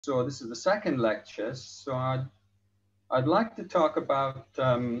So this is the second lecture. So I'd like to talk about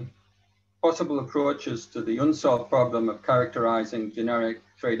possible approaches to the unsolved problem of characterizing generic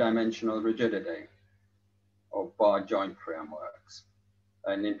three-dimensional rigidity of bar joint frameworks.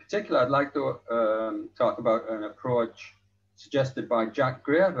 And in particular, I'd like to talk about an approach suggested by Jack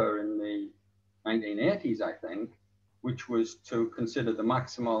Graver in the 1980s, I think, which was to consider the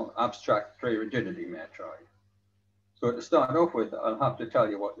maximal abstract three rigidity matroid. So to start off with, I'll have to tell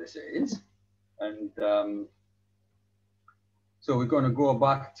you what this is. And so we're going to go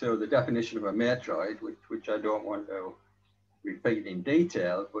back to the definition of a matroid, which I don't want to repeat in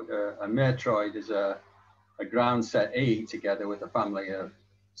detail, but a matroid is a ground set E together with a family of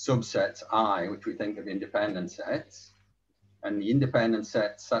subsets I, which we think of independent sets. And the independent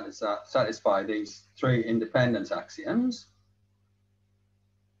sets satisfy these three independence axioms.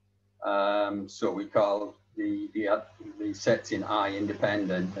 So we call the sets in I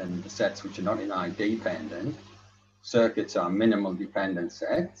independent and the sets which are not in I dependent. Circuits are minimal dependent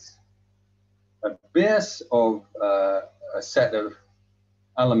sets. A base of a set of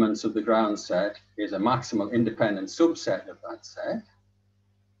elements of the ground set is a maximal independent subset of that set.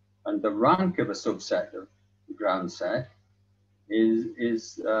 And the rank of a subset of the ground set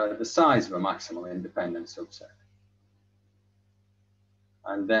is the size of a maximal independent subset.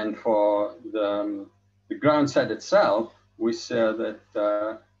 And then for the ground set itself, we say that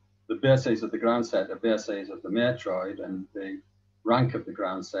the bases of the ground set are bases of the matroid, and the rank of the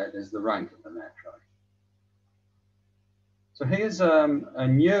ground set is the rank of the matroid. So here's a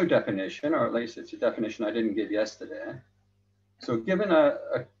new definition, or at least it's a definition I didn't give yesterday. So given a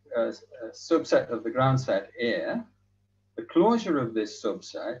subset of the ground set A, the closure of this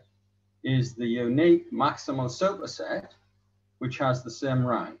subset is the unique maximal superset, which has the same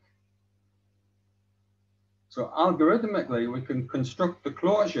rank. So algorithmically, we can construct the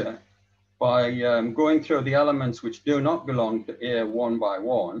closure by going through the elements which do not belong to A one by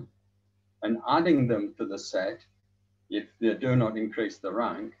one and adding them to the set if they do not increase the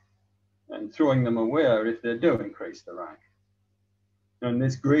rank, and throwing them away if they do increase the rank. And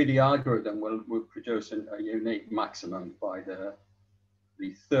this greedy algorithm will produce a unique maximum by the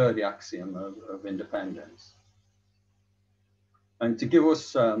third axiom of independence. And to give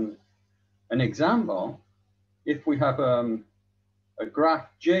us an example, if we have a graph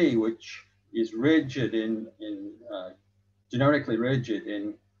G which is rigid generically rigid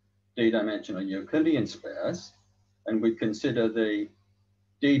in d-dimensional Euclidean space, and we consider the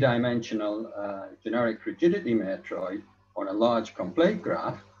d-dimensional generic rigidity matroid on a large complete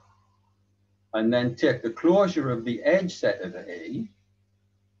graph, and then take the closure of the edge set of E,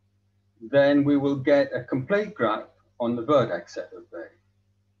 then we will get a complete graph on the vertex set of B.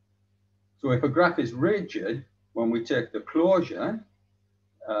 So if a graph is rigid, when we take the closure,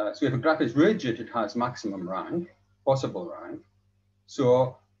 so if a graph is rigid, it has maximum rank, possible rank.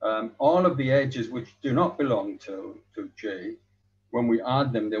 So all of the edges which do not belong to G, when we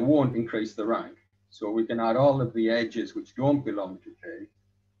add them, they won't increase the rank. So we can add all of the edges which don't belong to G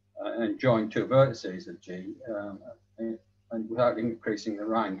and join two vertices of G and without increasing the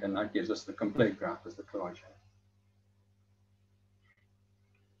rank, and that gives us the complete graph as the closure.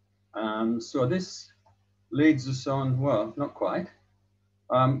 So this leads us on, well, not quite.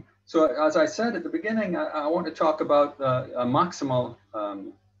 So as I said at the beginning, I want to talk about a maximal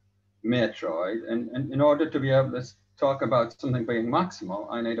matroid, and in order to be able to talk about something being maximal,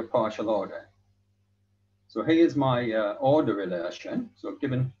 I need a partial order. So here's my order relation. So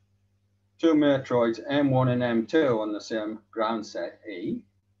given two matroids M1 and M2 on the same ground set E,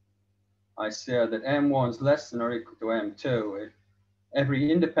 I say that M1 is less than or equal to M2 if every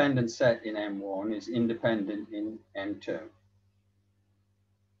independent set in M1 is independent in M2.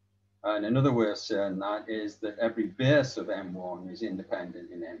 And another way of saying that is that every base of M1 is independent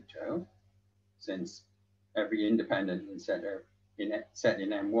in M2, since every independent set in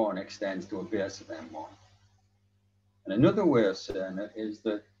M1 extends to a base of M1. And another way of saying it is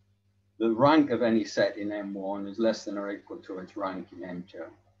that the rank of any set in M1 is less than or equal to its rank in M2.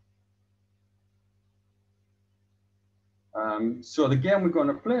 So the game we're going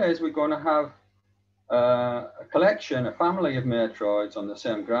to play is we're going to have a collection, a family of matroids on the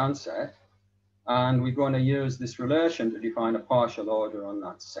same ground set, and we're going to use this relation to define a partial order on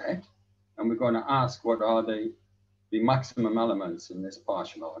that set, and we're going to ask what are the maximum elements in this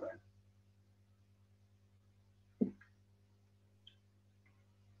partial order.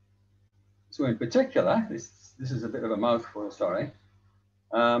 So in particular, this is a bit of a mouthful, sorry.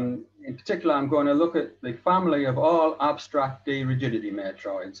 In particular, I'm going to look at the family of all abstract d-rigidity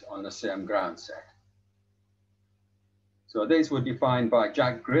matroids on the same ground set. So these were defined by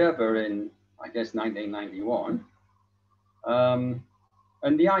Jack Graeber in, I guess, 1991.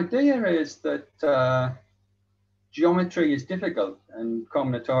 And the idea is that geometry is difficult and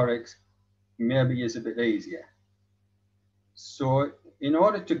combinatorics maybe is a bit easier. So in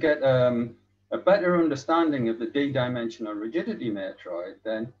order to get a better understanding of the d-dimensional rigidity matroid,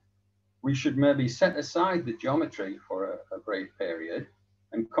 then we should maybe set aside the geometry for a brief period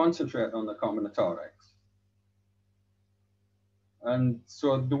and concentrate on the combinatorics. And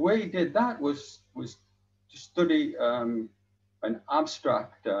so the way he did that was to study an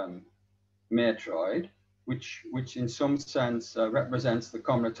abstract matroid, which in some sense represents the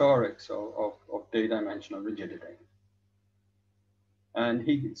combinatorics of d-dimensional rigidity. And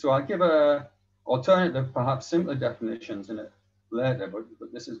so I'll give a alternative, perhaps simpler definitions in it later,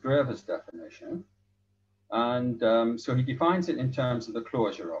 but this is Graeber's definition. And so he defines it in terms of the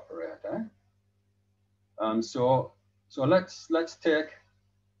closure operator. So let's take,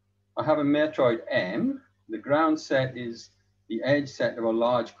 I have a matroid M. The ground set is the edge set of a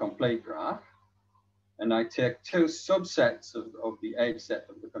large complete graph. And I take two subsets of the edge set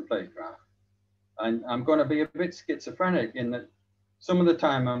of the complete graph. And I'm going to be a bit schizophrenic in that some of the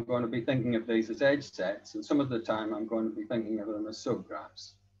time I'm going to be thinking of these as edge sets, and some of the time I'm going to be thinking of them as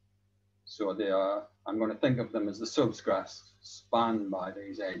subgraphs. So I'm going to think of them as the subgraphs spanned by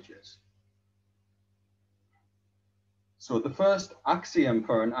these edges. So the first axiom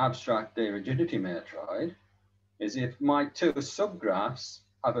for an abstract d-rigidity matroid is if my two subgraphs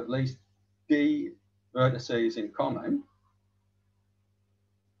have at least d vertices in common,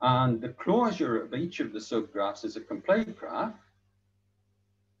 and the closure of each of the subgraphs is a complete graph,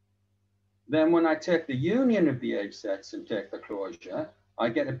 then when I take the union of the edge sets and take the closure, I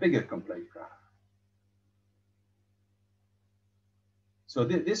get a bigger complete graph. So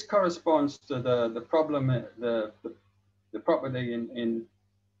this corresponds to the problem, the property in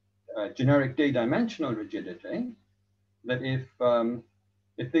generic d-dimensional rigidity, that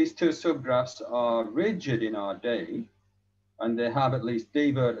if these two subgraphs are rigid in RD, and they have at least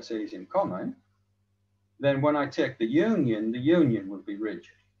d vertices in common, then when I take the union will be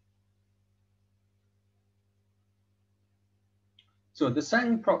rigid. So the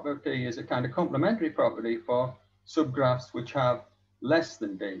second property is a kind of complementary property for subgraphs which have less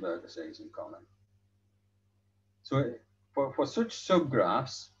than d vertices in common. So for such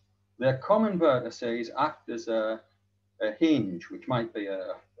subgraphs, their common vertices act as a hinge, which might be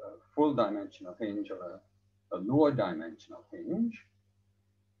a full dimensional hinge or a lower dimensional hinge.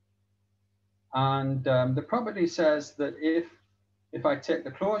 And the property says that if I take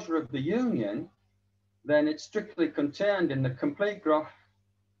the closure of the union, then it's strictly contained in the complete graph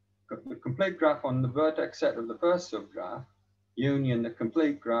on the vertex set of the first subgraph, union the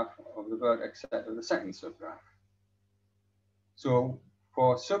complete graph of the vertex set of the second subgraph. So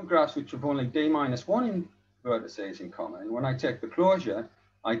for subgraphs which have only d-1 vertices in common, when I take the closure,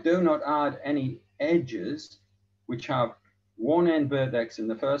 I do not add any edges which have one end vertex in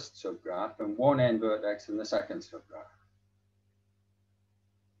the first subgraph and one end vertex in the second subgraph.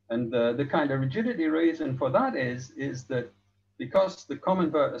 And the kind of rigidity reason for that is that because the common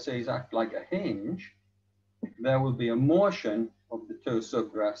vertices act like a hinge, there will be a motion of the two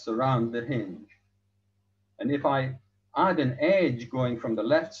subgraphs around the hinge. And if I add an edge going from the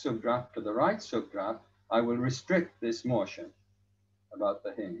left subgraph to the right subgraph, I will restrict this motion about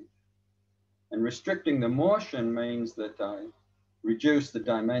the hinge. And restricting the motion means that I reduce the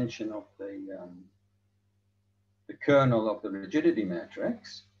dimension of the kernel of the rigidity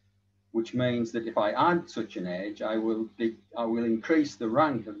matrix, which means that if I add such an edge, I will increase the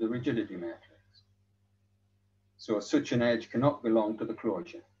rank of the rigidity matrix. So such an edge cannot belong to the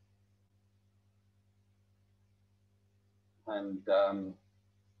closure. And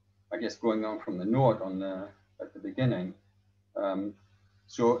I guess going on from the note at the beginning,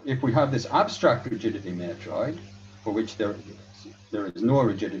 so if we have this abstract rigidity matroid, for which there is no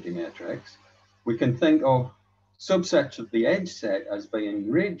rigidity matrix, we can think of subsets of the edge set as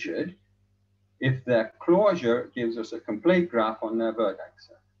being rigid if their closure gives us a complete graph on their vertex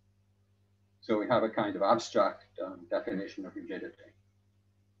set. So we have a kind of abstract definition of rigidity.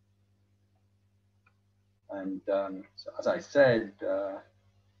 And so as I said, the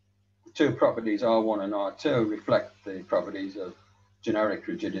two properties R1 and R2 reflect the properties of generic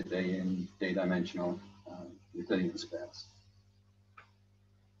rigidity in d-dimensional Euclidean space.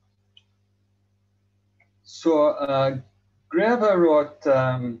 So Graeber wrote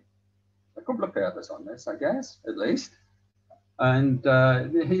a couple of papers on this, I guess, at least. And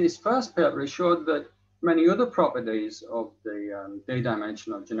his first paper showed that many other properties of the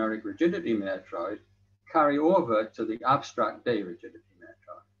d-dimensional generic rigidity matroid carry over to the abstract D-rigidity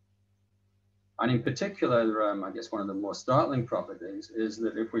matroid. And in particular, I guess one of the more startling properties is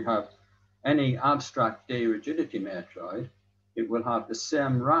that if we have any abstract D-rigidity matroid, it will have the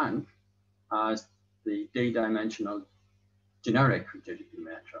same rank as the D-dimensional generic rigidity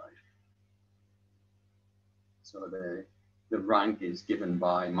matroid. So the rank is given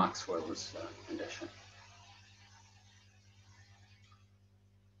by Maxwell's condition.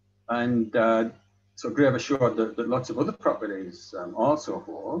 And so Graeber showed that lots of other properties also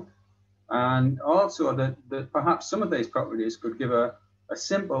hold, and also that perhaps some of these properties could give a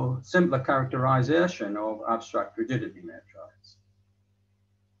simpler characterization of abstract rigidity matroids.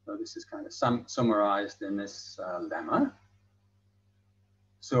 So this is kind of summarized in this lemma.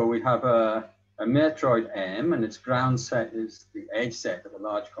 So we have a matroid M, and its ground set is the edge set of a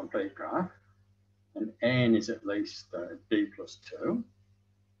large complete graph, and N is at least D plus 2.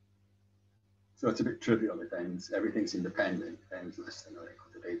 So it's a bit trivial. It ends, everything's independent, ends less than or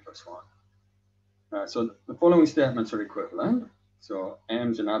equal to D plus 1. So the following statements are equivalent. So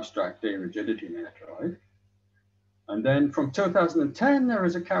M's an abstract D-rigidity matroid. And then from 2010, there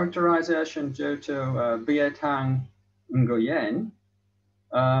is a characterization due to Bietang Nguyen,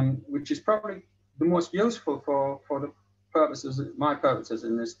 which is probably the most useful for the purposes, my purposes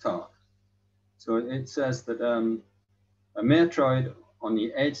in this talk. So it says that a matroid on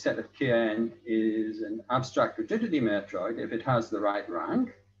the edge set of Kn is an abstract rigidity matroid if it has the right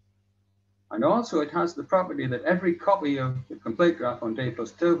rank. And also it has the property that every copy of the complete graph on D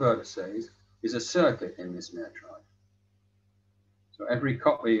plus 2 vertices is a circuit in this matroid. So every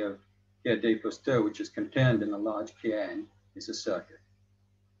copy of D plus 2, which is contained in a large Kn, is a circuit.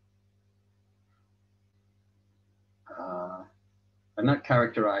 And that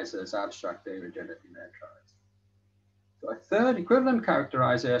characterizes abstract D-rigidity matroids. So a third equivalent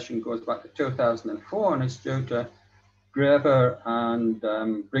characterization goes back to 2004, and it's due to Graeber and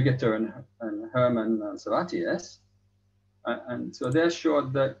Brigitte and Hermann and Savatius. And so they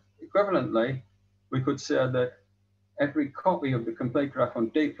showed that equivalently, we could say that every copy of the complete graph on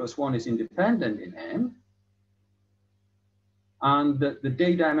D plus 1 is independent in M, and that the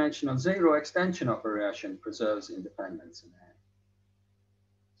D-dimensional zero extension operation preserves independence in M.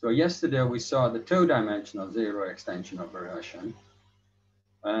 So yesterday we saw the two-dimensional zero extension operation,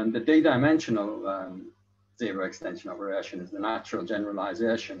 and the D-dimensional zero extension operation is the natural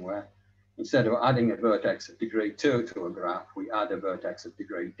generalization where instead of adding a vertex of degree 2 to a graph, we add a vertex of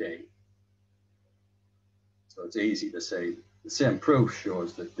degree D. So it's easy to say the same proof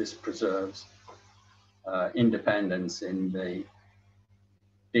shows that this preserves independence in the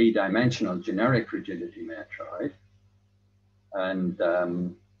D-dimensional generic rigidity matroid. And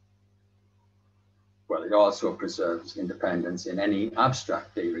well, it also preserves independence in any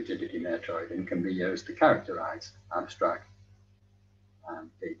abstract D-rigidity matroid and can be used to characterize abstract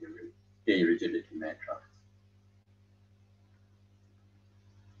D-rigidity matroids.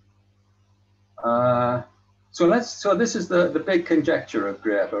 So this is the big conjecture of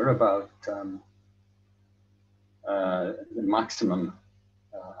Graeber about the maximum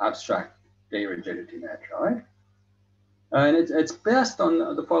abstract D-rigidity matroid. And it's based on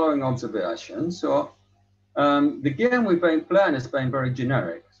the following observations. So the game we've been playing has been very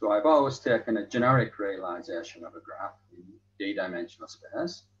generic. So I've always taken a generic realization of a graph in D-dimensional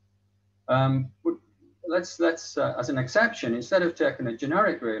space. But let's as an exception, instead of taking a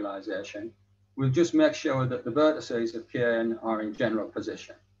generic realization, we'll just make sure that the vertices of Kn are in general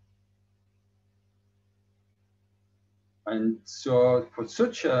position. And so for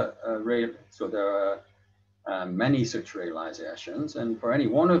such so there are many such realizations, and for any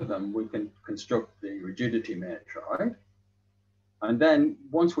one of them, we can construct the rigidity matroid. And then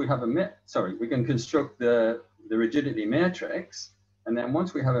once we have we can construct the rigidity matrix. And then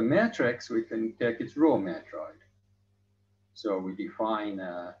once we have a matrix, we can take its row matroid. So we define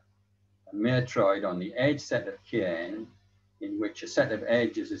a matroid on the edge set of Kn, in which a set of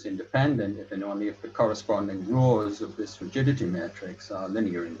edges is independent if and only if the corresponding rows of this rigidity matrix are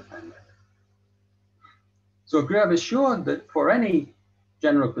linear independent. So Graeber showed that for any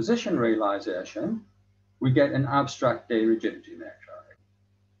general position realization, we get an abstract D-rigidity matroid.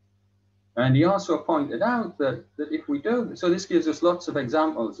 And he also pointed out that if we do, so this gives us lots of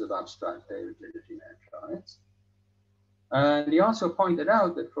examples of abstract D-rigidity matroids. And he also pointed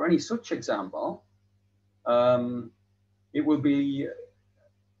out that for any such example, it will be,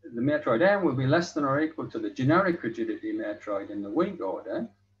 the matroid M will be less than or equal to the generic rigidity matroid in the weak order,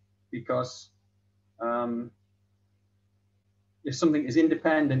 because if something is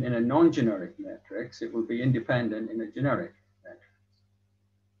independent in a non-generic matrix, it will be independent in a generic matrix.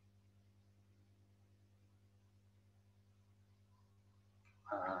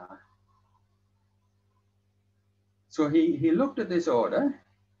 So he looked at this order.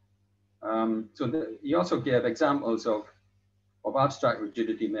 He also gave examples of abstract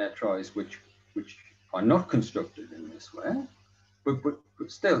rigidity matroids which are not constructed in this way. But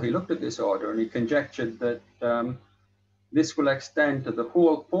still, he looked at this order and he conjectured that this will extend to the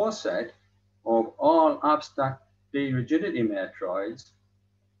whole pore set of all abstract d-rigidity matroids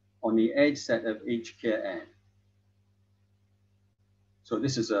on the edge set of each Kn. So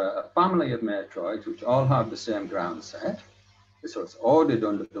this is a family of matroids which all have the same ground set. So it's ordered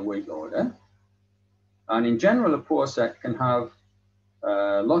under the weak order. And in general, a pore set can have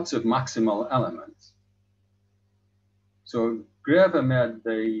lots of maximal elements. So Graeber made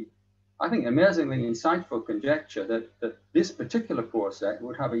the, I think, amazingly insightful conjecture that this particular pore set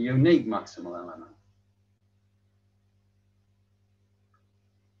would have a unique maximal element.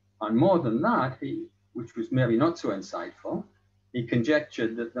 And more than that, which was maybe not so insightful, he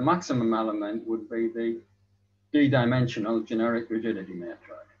conjectured that the maximum element would be the d-dimensional generic rigidity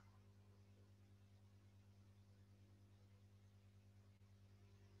matroid.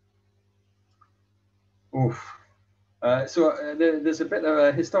 Oof. There's a bit of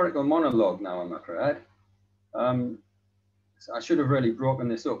a historical monologue now, I'm afraid. So I should have really broken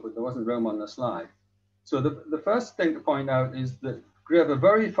this up, but there wasn't room on the slide. So the first thing to point out is that Graeber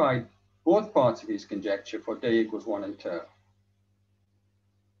verified both parts of his conjecture for d equals 1 and 2.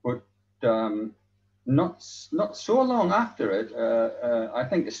 But not so long after it, I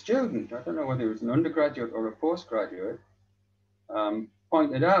think a student, I don't know whether it was an undergraduate or a postgraduate,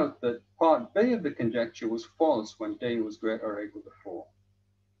 pointed out that part B of the conjecture was false when d was greater or equal to 4.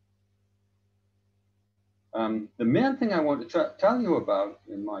 The main thing I want to tell you about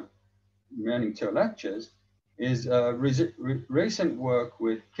in my remaining 2 lectures is recent work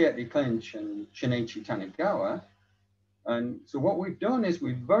with Katie Clinch and Shin-Ichi Tanigawa. And so what we've done is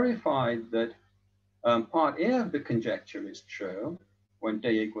we've verified that part A of the conjecture is true when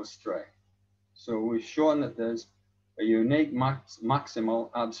d equals 3. So we've shown that there's a unique maximal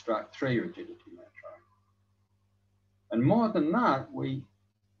abstract 3 rigidity matroid. And more than that, we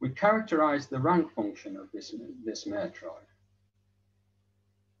characterize the rank function of this matroid.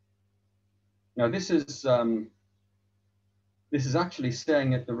 Now this is actually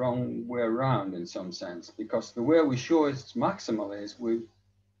saying it the wrong way around in some sense, because the way we show it's maximal is is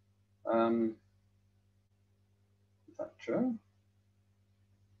that true?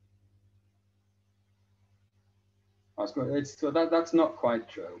 So that's not quite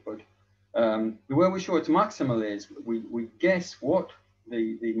true, but the way we show it's maximal is we guess what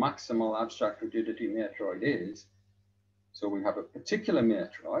the maximal abstract rigidity matroid is. So we have a particular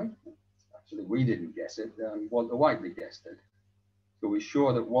matroid. Actually, we didn't guess it. Walter Whiteley guessed it. So we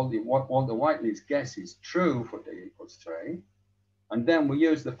show that what Walter Whiteley's guess is true for d equals 3. And then we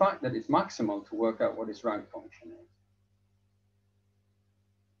use the fact that it's maximal to work out what its rank function is.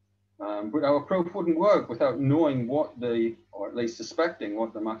 But our proof wouldn't work without knowing what or at least suspecting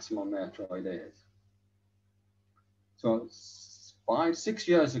what the maximal matroid is. So 5-6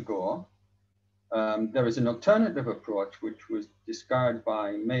 years ago, there is an alternative approach which was discarded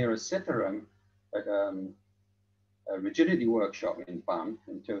by Meira Sitaram at a rigidity workshop in Banff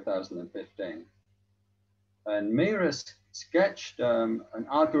in 2015. And Meira sketched an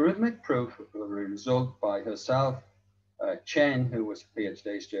algorithmic proof of a result by herself, Chen, who was a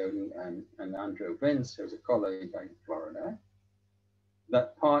PhD student, and Andrew Vince, who's a colleague in Florida,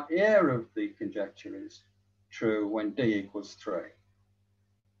 that part A of the conjecture is true when d equals 3.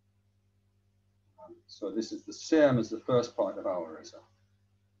 So this is the same as the first part of our result.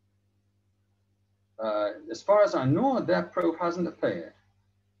 As far as I know, that proof hasn't appeared.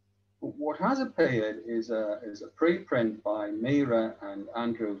 But what has appeared is a preprint by Meira and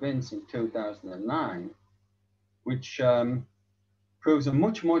Andrew Vince in 2009, which proves a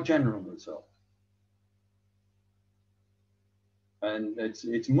much more general result. And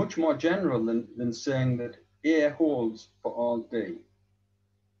it's much more general than saying that A holds for all D.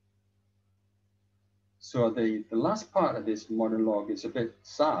 So the last part of this monologue is a bit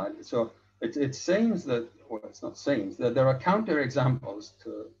sad. So it seems that, well, it's not seems, that there are counterexamples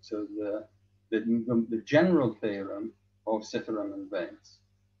to the general theorem of Sitaram and Vince.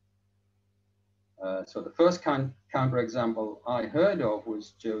 So the first counterexample I heard of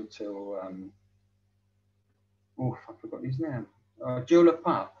was due to, I forgot his name, Gyula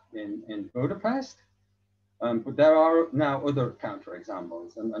Papp in Budapest. But there are now other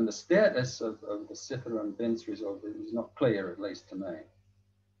counterexamples, and the status of the Sitaram-Vince result is not clear, at least to me.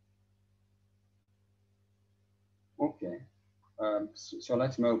 Okay, so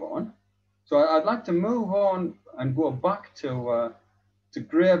let's move on. So I'd like to move on and go back to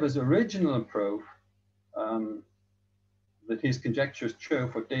Graeber's original proof that his conjecture is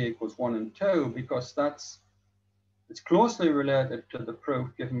true for d equals 1 and 2, because it's closely related to the proof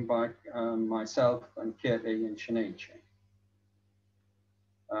given by myself and Katie and Shin-Ichi.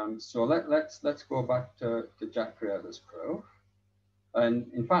 So let's go back to Jack Graeber's proof. And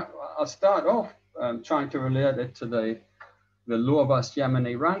in fact, I'll start off trying to relate it to the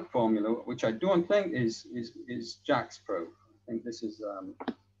Lovász-Gemini rank formula, which I don't think is Jack's proof. I think this is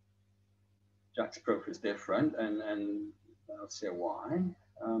Jack's proof is different, and I'll say why.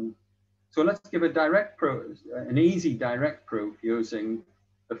 So let's give a direct proof, an easy direct proof using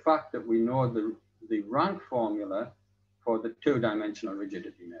the fact that we know the rank formula for the two-dimensional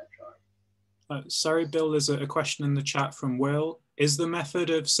rigidity matroid. Sorry, Bill, there's a question in the chat from Will. Is the method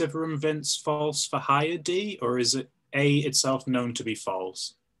of Sitherham-Vince false for higher D, or is it A itself known to be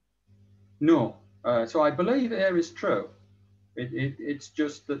false? No. So I believe A is true. It's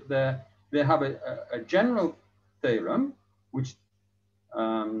just that they have a general theorem, which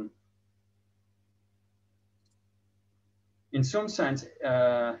in some sense,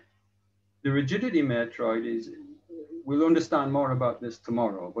 the rigidity matroid is, we'll understand more about this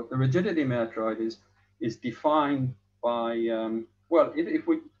tomorrow, but the rigidity matroid is defined by, well, if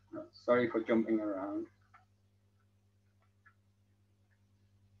we, sorry for jumping around.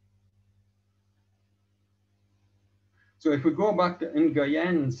 So if we go back to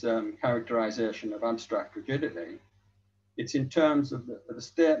Nguyen's characterization of abstract rigidity, it's in terms of the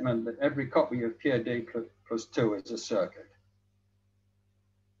statement that every copy of KD plus 2 is a circuit.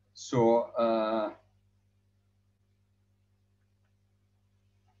 So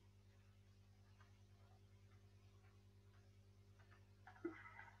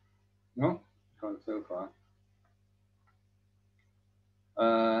no, gone so far.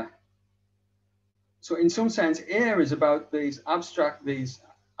 So in some sense, A is about these abstract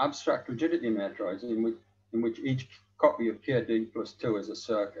rigidity matroids in which each copy of KD plus 2 is a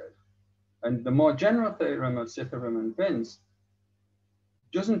circuit. And the more general theorem of Sitherham and Vince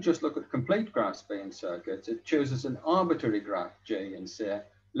doesn't just look at complete graphs being circuits, it chooses an arbitrary graph G and say,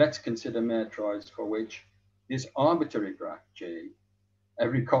 let's consider matroids for which this arbitrary graph G,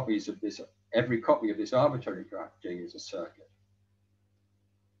 every copy of this arbitrary graph G is a circuit.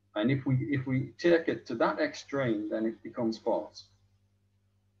 And if we take it to that extreme, then it becomes false.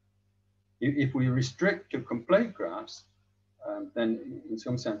 If we restrict to complete graphs, then in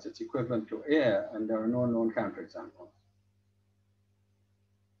some sense it's equivalent to A, and there are no known counterexamples.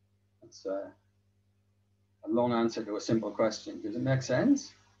 That's a long answer to a simple question. Does it make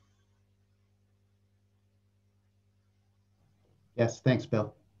sense? Yes, thanks,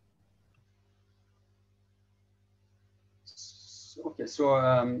 Bill. Okay,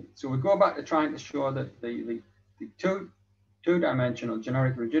 so we go back to trying to show that the two-dimensional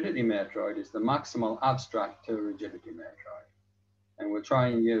generic rigidity matroid is the maximal abstract two-rigidity matroid, and we'll try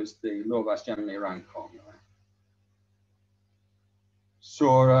and use the Lovász-Gemini rank formula.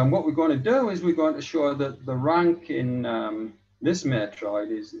 So what we're going to do is we're going to show that the rank in this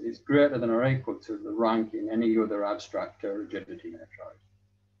matroid is greater than or equal to the rank in any other abstract two-rigidity matroid.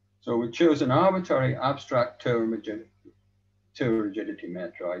 So we choose an arbitrary abstract two-rigidity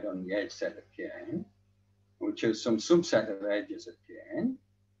matroid on the edge set of Kn. We'll choose some subset of edges of Kn,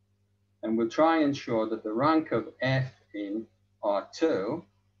 and we'll try and show that the rank of F in R2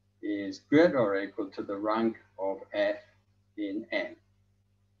 is greater or equal to the rank of F in M.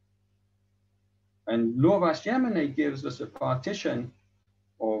 And Lovász-Gemini gives us a partition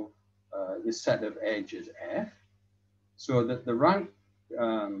of this set of edges F, so that the rank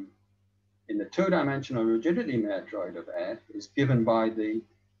in the two-dimensional rigidity matroid of F is given by the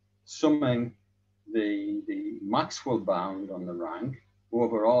summing the Maxwell bound on the rank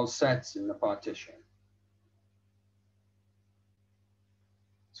over all sets in the partition.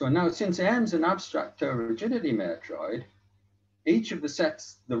 So now, since M is an abstract two-rigidity matroid, each of the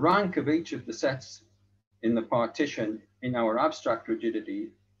sets, the rank of each of the sets in the partition in our abstract rigidity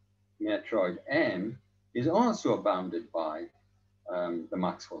matroid M is also bounded by the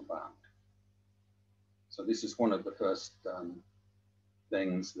Maxwell bound. So this is one of the first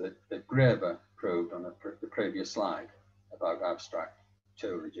things that Graeber proved on the previous slide about abstract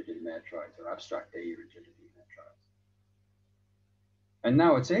two-rigidity matroids or abstract A-rigidity matroids. And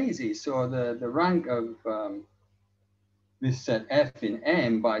now it's easy. So the rank of this set F in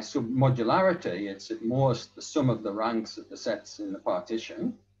M by submodularity, it's at most the sum of the ranks of the sets in the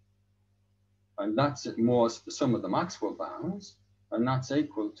partition. And that's at most the sum of the Maxwell bounds. And that's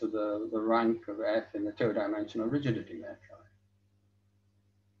equal to the rank of F in the two-dimensional rigidity matroid.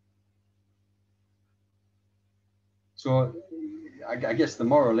 So I guess the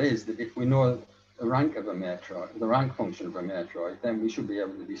moral is that if we know the rank of a matroid, the rank function of a matroid, then we should be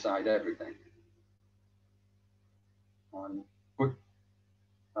able to decide everything. But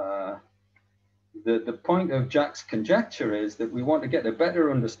the point of Jack's conjecture is that we want to get a better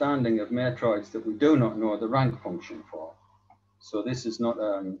understanding of matroids that we do not know the rank function for. So this is not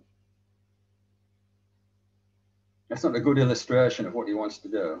that's not a good illustration of what he wants to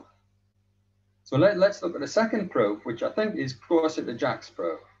do. So let's look at the second proof, which I think is closer to Jack's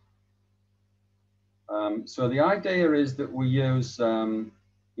proof. So the idea is that we use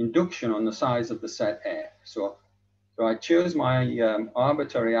induction on the size of the set F. So I choose my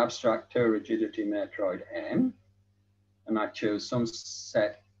arbitrary abstract two-rigidity matroid M, and I choose some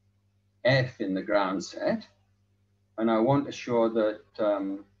set F in the ground set, and I want to show that,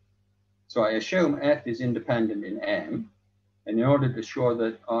 so I assume F is independent in M, and in order to show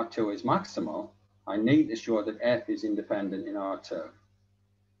that R2 is maximal, I need to show that F is independent in R2.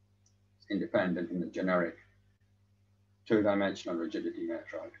 It's independent in the generic two-dimensional rigidity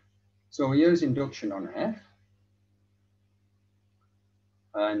matroid. So we use induction on F.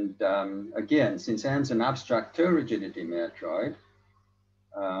 And again, since M's an abstract two-rigidity matroid,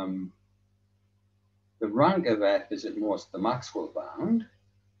 the rank of F is at most the Maxwell bound,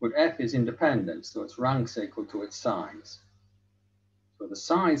 but F is independent, so its rank's equal to its size. So the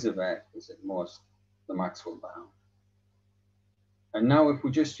size of F is at most the Maxwell bound. And now if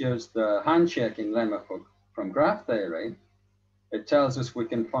we just use the handshaking lemma from graph theory, it tells us we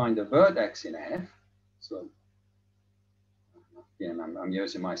can find a vertex in F. So again, I'm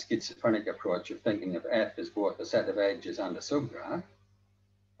using my schizophrenic approach of thinking of F as both a set of edges and a subgraph,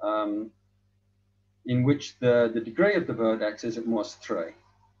 in which the degree of the vertex is at most 3.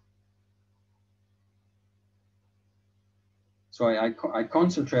 So I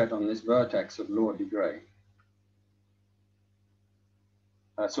concentrate on this vertex of low degree.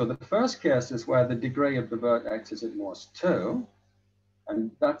 So the first case is where the degree of the vertex is at most 2, and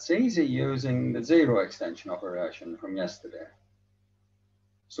that's easy using the zero extension operation from yesterday.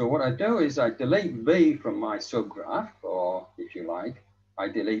 So what I do is I delete V from my subgraph, or if you like, I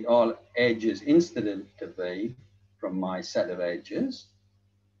delete all edges incident to V from my set of edges,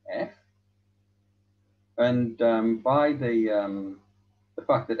 F. And by the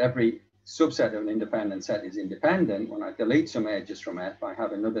fact that every subset of an independent set is independent, when I delete some edges from F, I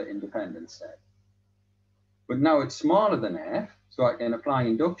have another independent set. But now it's smaller than F, so I can apply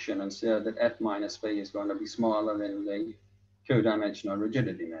induction and say that F minus V is going to be smaller than the two-dimensional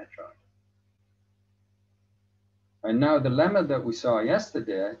rigidity matroid. And now the lemma that we saw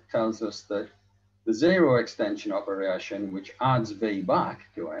yesterday tells us that the zero extension operation, which adds V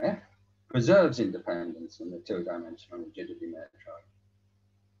back to F, preserves independence in the two-dimensional rigidity matroid.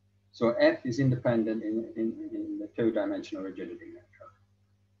 So F is independent in the two-dimensional rigidity matroid.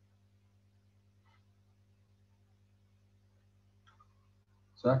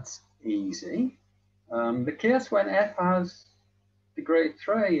 So that's easy. The case when F has degree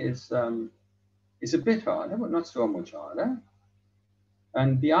 3 is a bit harder, but not so much harder.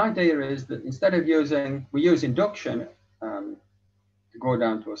 And the idea is that instead of we use induction to go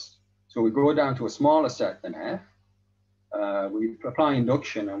down to so we go down to a smaller set than F. We apply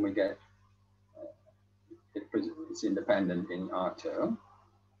induction and we get it's independent in R2.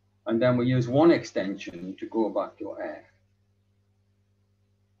 And then we use one extension to go back to F.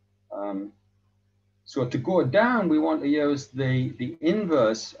 So to go down, we want to use the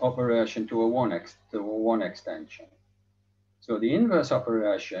inverse operation to a one extension. So the inverse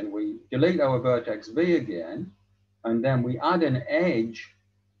operation, we delete our vertex V again, and then we add an edge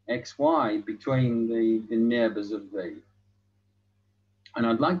xy between the neighbors of V. And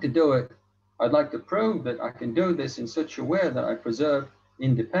I'd like to prove that I can do this in such a way that I preserve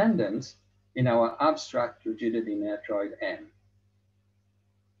independence in our abstract rigidity matroid M.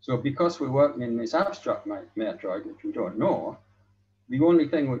 So because we're working in this abstract matroid, which we don't know, the only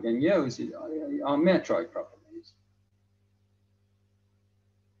thing we can use is our matroid properties.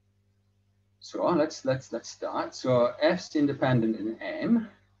 So let's start. So F's independent in M.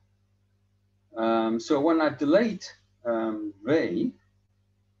 So when I delete V,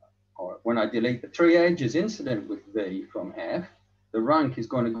 or when I delete the 3 edges incident with V from F, the rank is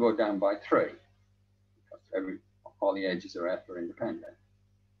going to go down by 3 because all the edges of F are independent.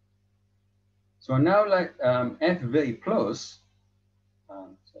 So now let FV plus,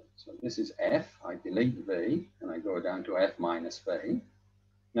 so this is F, I delete V, and I go down to F minus V.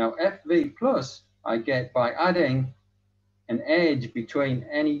 Now FV plus, I get by adding an edge between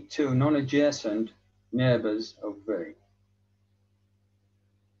any 2 non-adjacent neighbors of V.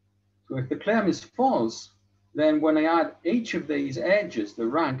 So if the claim is false, then when I add each of these edges, the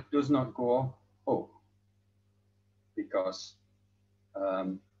rank does not go up. because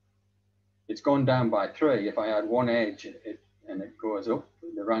it's gone down by 3. If I add one edge and it goes up,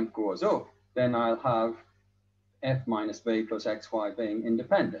 the rank goes up, then I'll have f minus b plus xy being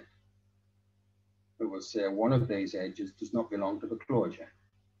independent. We will say one of these edges does not belong to the closure.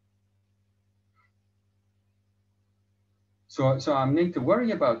 So I need to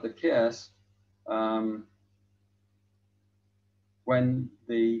worry about the case when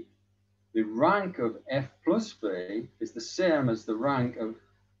the rank of f plus b is the same as the rank of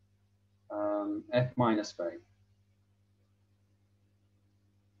f minus b.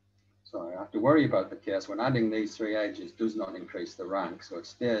 So I have to worry about the case when adding these 3 edges does not increase the rank, so it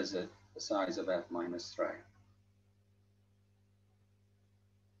stays at the size of f minus 3.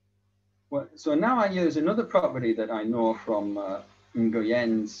 Well, so now I use another property that I know from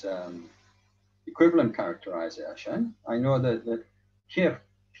Nguyen's equivalent characterization. I know that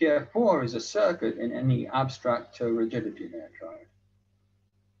K4 is a circuit in any abstract to rigidity matroid.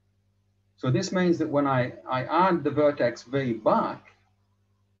 So this means that when I add the vertex V back,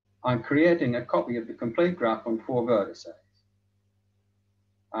 I'm creating a copy of the complete graph on 4 vertices.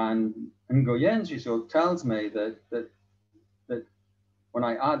 And Nguyen's result tells me that when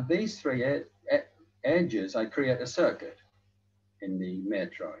I add these 3 edges, I create a circuit in the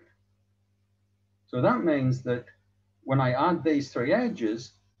matroid. So that means that when I add these 3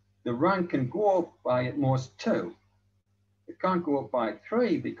 edges, the rank can go up by at most 2. It can't go up by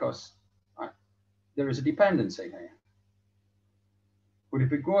 3 because there is a dependency here. But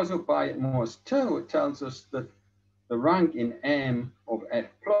if it goes up by at most 2, it tells us that the rank in M of F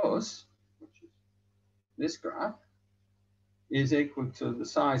plus, which is this graph, is equal to the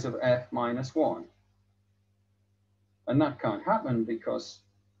size of F minus 1. And that can't happen because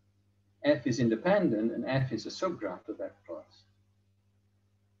F is independent and F is a subgraph of F plus.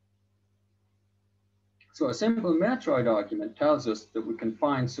 So a simple matroid argument tells us that we can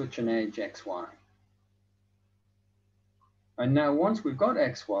find such an edge xy. And now once we've got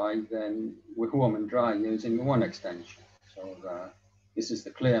xy, then we're home and dry using the 1 extension. So this is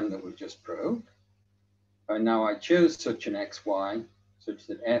the claim that we've just proved. And now I choose such an xy such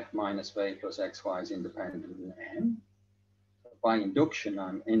that f minus v plus xy is independent in M. So by induction,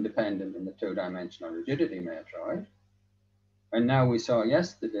 I'm independent in the 2-dimensional rigidity matroid. And now we saw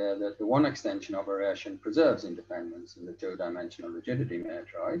yesterday that the 1 extension operation preserves independence in the 2-dimensional rigidity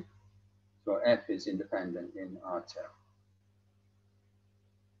matroid. So f is independent in R2.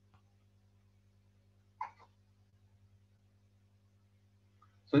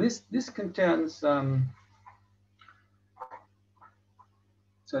 So this contains, so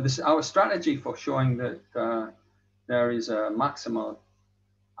this our strategy for showing that there is a maximal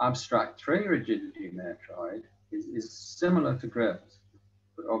abstract 3 rigidity matroid is similar to Graeber's,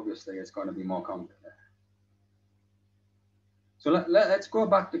 but obviously it's going to be more complicated. So let's go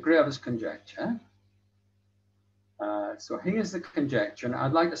back to Graeber's conjecture. So here's the conjecture, and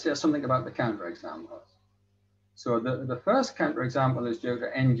I'd like to say something about the counterexamples. So the first counterexample is due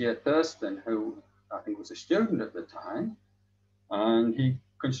to N.J. Thurston, who I think was a student at the time, and he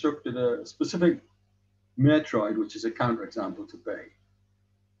constructed a specific matroid, which is a counterexample to B.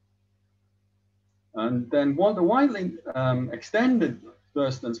 And then Walter Whiteley extended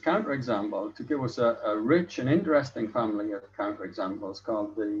Thurston's counterexample to give us a rich and interesting family of counterexamples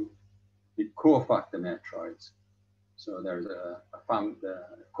called the cofactor matroids. So there's a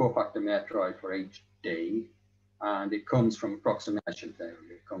cofactor matroid for each D, and it comes from approximation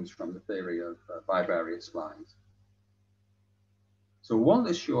theory. It comes from the theory of bivariate splines. So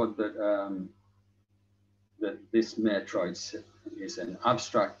Walter showed that that this matroid is an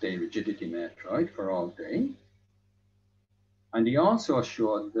abstract D rigidity matroid for all D. And he also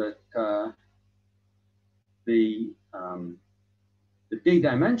showed that the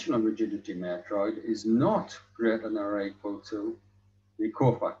D-dimensional rigidity matroid is not greater than or equal to the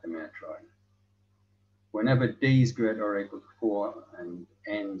cofactor matroid. Whenever D is greater or equal to 4 and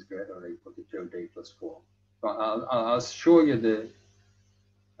N is greater or equal to 2D plus 4. So I'll show you the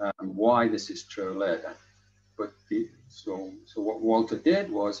why this is true later. But so what Walter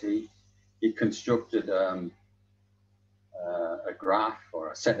did was he constructed a graph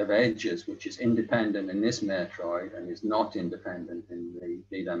or a set of edges which is independent in this matroid and is not independent in the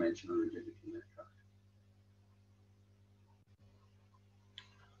D-dimensional rigidity matroid.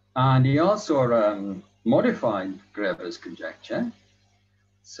 And he also modified Graeber's conjecture.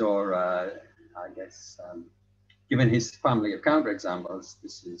 So I guess given his family of counterexamples,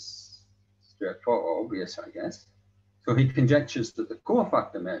 this is straightforward, obvious, I guess. So he conjectures that the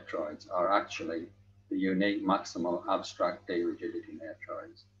cofactor matroids are actually the unique maximal abstract D rigidity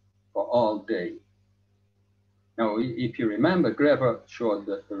matroids for all D. Now, if you remember, Greber showed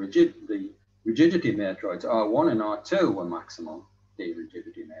that the rigidity matroids R1 and R2 were maximal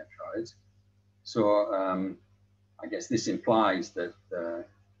D-rigidity matroids. So I guess this implies that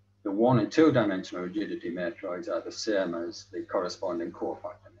the 1 and 2 dimensional rigidity matroids are the same as the corresponding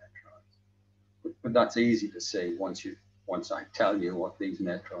cofactor matroids. But that's easy to see once I tell you what these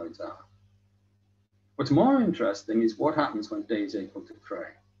matroids are. What's more interesting is what happens when D is equal to 3.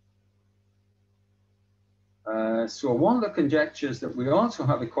 So one of the conjectures that we also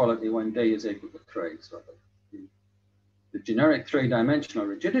have equality when D is equal to 3. So the generic 3-dimensional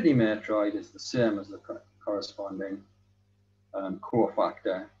rigidity matroid is the same as the corresponding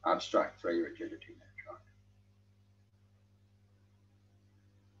cofactor abstract 3 rigidity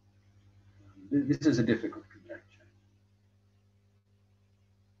matroid. This is a difficult conjecture.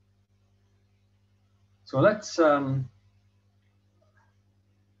 So let's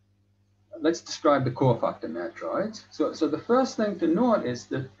describe the cofactor matroids. So the first thing to note is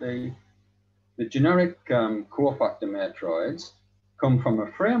that the generic cofactor matroids come from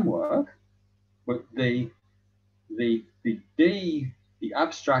a framework, but the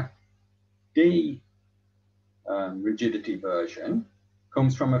abstract D rigidity version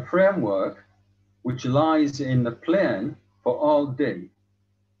comes from a framework which lies in the plane for all D.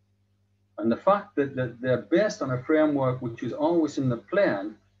 And the fact that they're based on a framework which is always in the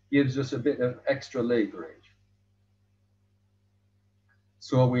plane gives us a bit of extra leverage.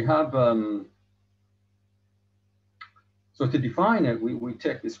 So we have, so to define it, we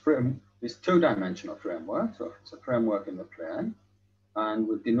take this 2-dimensional framework, so it's a framework in the plane, and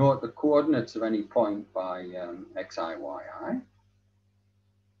we denote the coordinates of any point by xi, yi.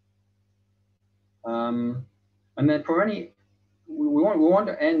 And then for any, we want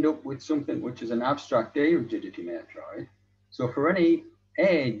to end up with something which is an abstract D rigidity matroid. So for any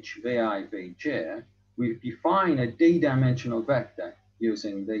edge vi, vj, we define a D-dimensional vector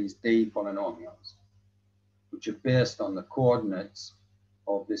using these D polynomials, which are based on the coordinates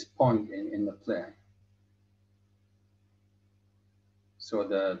of this point in the plane. So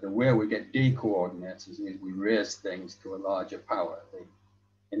the way we get D coordinates is we raise things to a larger power.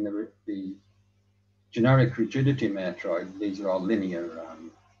 In the generic rigidity matroid, these are all linear.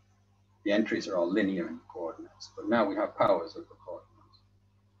 The entries are all linear in coordinates, but now we have powers of the coordinates,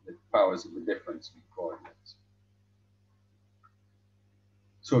 the powers of the difference in coordinates.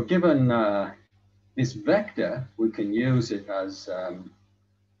 So given this vector, we can use it as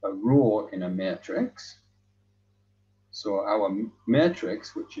a row in a matrix. So our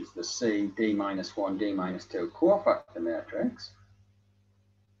matrix, which is the C D minus 1, D minus 2 cofactor matrix,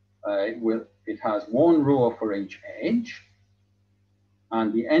 it has one row for each edge,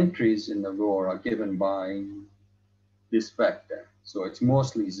 and the entries in the row are given by this vector. So it's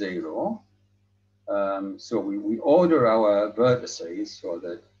mostly 0. So we order our vertices so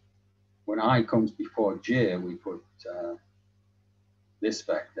that when I comes before j, we put this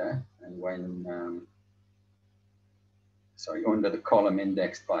vector, and when under the column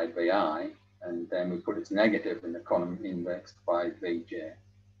indexed by vi, and then we put its negative in the column indexed by vj.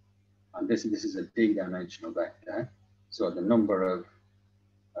 And this is a D-dimensional vector, so the number of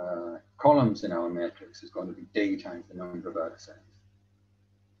columns in our matrix is going to be D times the number of vertices.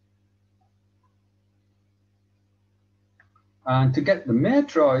 And to get the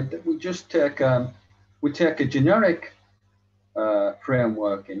matroid, we just take a generic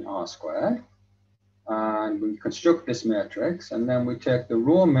framework in R squared, and we construct this matrix, and then we take the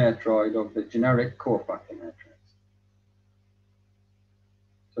row matroid of the generic cofactor matrix.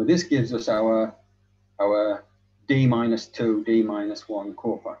 So this gives us our D minus 2, D minus 1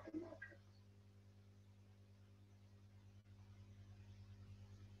 cofactor matrix.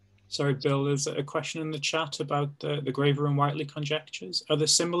 Sorry, Bill, there's a question in the chat about the Graver and Whiteley conjectures. Are there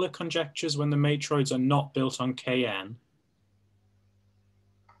similar conjectures when the matroids are not built on Kn?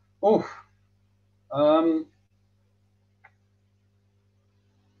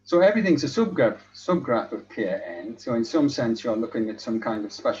 So everything's a subgraph of Kn. So in some sense, you're looking at some kind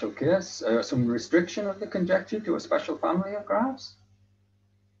of special case, some restriction of the conjecture to a special family of graphs.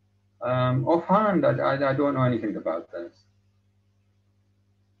 Offhand, I don't know anything about this.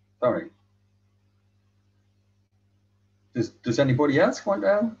 Sorry. Does anybody else want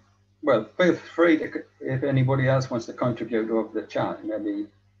to? Well, feel free to, if anybody else wants to contribute over the chat, maybe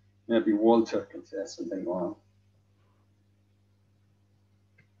Walter can say something more.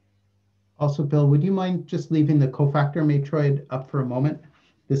 Also, Bill, would you mind just leaving the cofactor matroid up for a moment?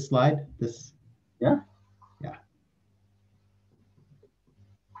 This slide, this. Yeah. Yeah.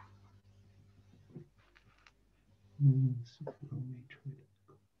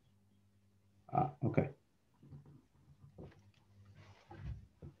 Okay.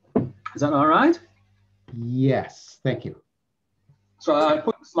 Is that all right? Yes, thank you. So I'll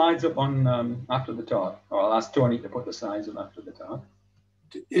put the slides up on after the talk, or I'll ask Tony to put the slides up after the talk.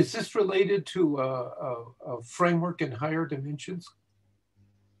 Is this related to a framework in higher dimensions?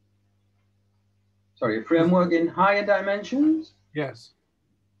 Sorry, a framework in higher dimensions? Yes.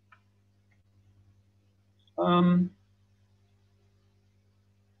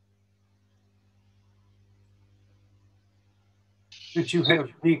 That you have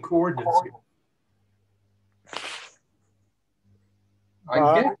the coordinates here.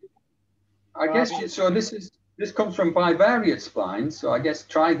 I guess so. This comes from bivariate splines, so I guess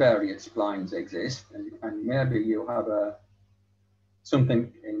trivariate splines exist, and maybe you have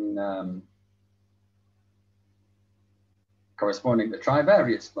something in corresponding to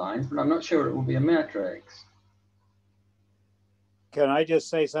trivariate splines, but I'm not sure it will be a matrix. Can I just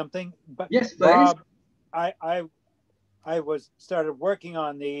say something? But yes, please. Bob, I started working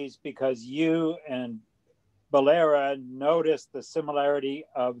on these because you and Valera noticed the similarity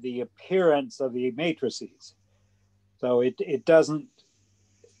of the appearance of the matrices. So it doesn't,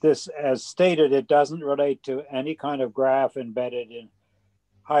 this as stated, it doesn't relate to any kind of graph embedded in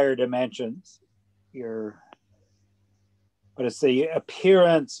higher dimensions. But it's the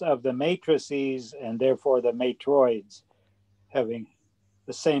appearance of the matrices and therefore the matroids having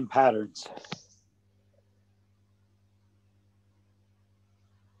the same patterns.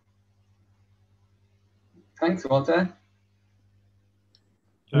 Thanks, Walter.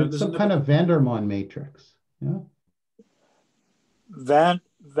 It's some kind of Vandermonde matrix. Yeah.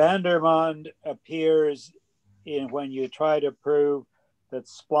 Vandermonde appears in when you try to prove that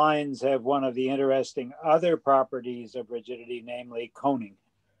splines have one of the interesting other properties of rigidity, namely coning,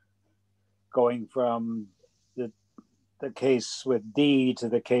 going from the case with D to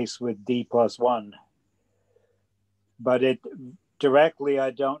the case with D+1. But it directly,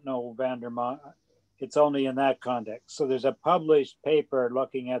 I don't know Vandermonde. It's only in that context. So there's a published paper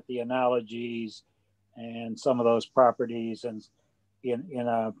looking at the analogies and some of those properties, and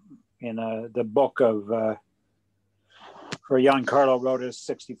the book of for Giancarlo wrote his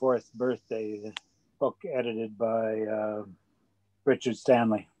 64th birthday, the book edited by Richard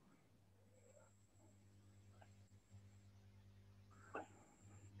Stanley.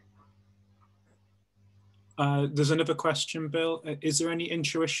 There's another question, Bill. Is there any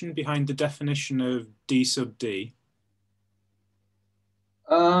intuition behind the definition of D sub D?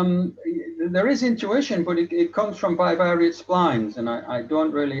 There is intuition, but it comes from bivariate splines, and I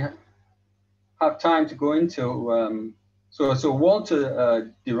don't really have time to go into. So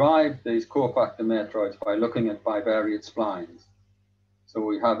Walter derived these cofactor matroids by looking at bivariate splines. So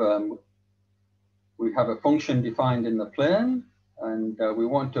we have a function defined in the plane, and we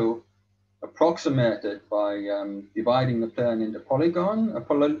want to approximate it by dividing the plane into polygonal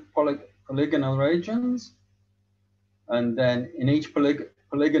regions. And then in each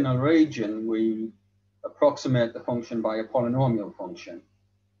polygonal region, we approximate the function by a polynomial function.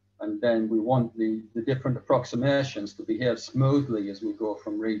 And then we want the different approximations to behave smoothly as we go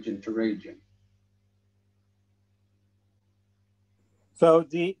from region to region. So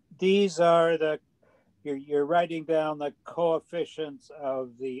these are you're writing down the coefficients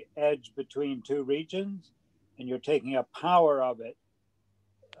of the edge between two regions, and you're taking a power of it.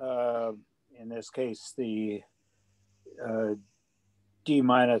 In this case, the D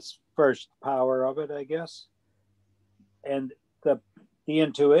minus first power of it, I guess. And the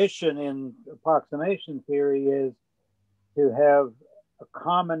intuition in approximation theory is to have a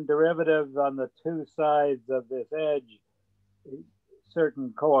common derivative on the two sides of this edge.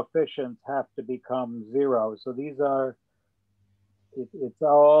 Certain coefficients have to become zero. So these are, it's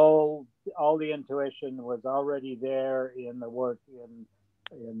all the intuition was already there in the work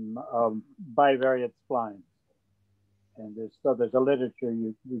in bivariate splines. And there's a literature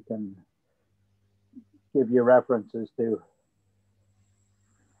you can give you references to.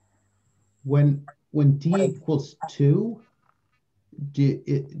 When D equals 2, do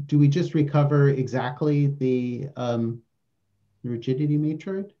we just recover exactly the rigidity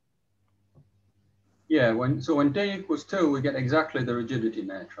matroid? Yeah, when D equals 2, we get exactly the rigidity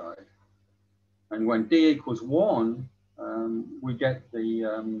matroid. And when D equals 1, we get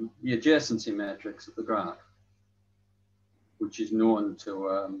the adjacency matrix of the graph, which is known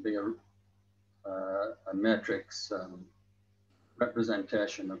to be a matrix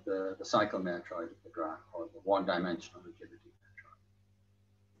representation of the cycle matroid of the graph, or the one-dimensional rigidity matroid.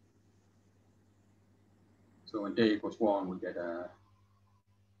 So when D equals 1, we get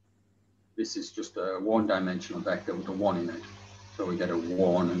this is just a one-dimensional vector with a 1 in it. So we get a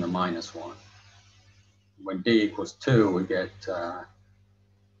 1 and a -1. When D equals 2, we get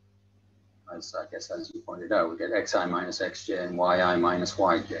as I guess, as you pointed out, we get xi minus xj and yi minus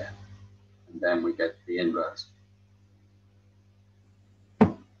yj. And then we get the inverse.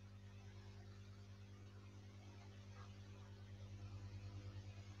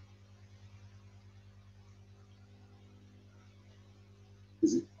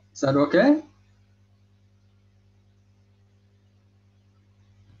 Is that okay?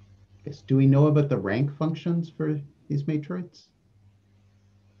 Yes. Do we know about the rank functions for these matroids?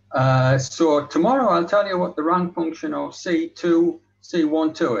 So tomorrow I'll tell you what the rank function of C2,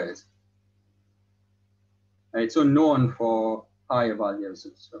 C12 is. It's unknown for higher values.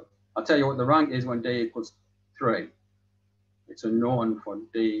 So I'll tell you what the rank is when d equals 3. It's unknown for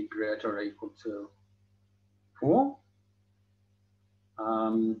d greater or equal to 4.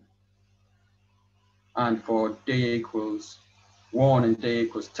 And for d equals 1 and d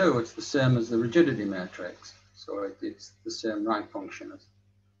equals 2, it's the same as the rigidity matrix. So it's the same rank function as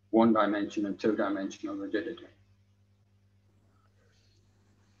one-dimensional and two-dimensional rigidity.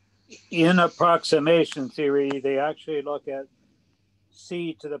 In approximation theory, they actually look at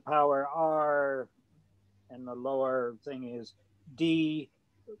c to the power r, and the lower thing is d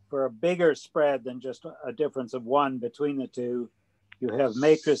for a bigger spread than just a difference of 1 between the two. You have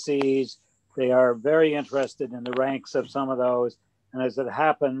matrices. They are very interested in the ranks of some of those. And as it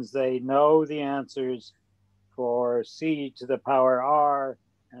happens, they know the answers for c to the power r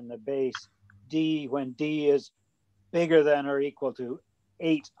and the base d when d is bigger than or equal to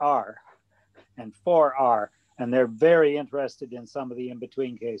 8r and 4r. And they're very interested in some of the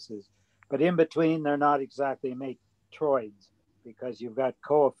in-between cases. But in between, they're not exactly matroids because you've got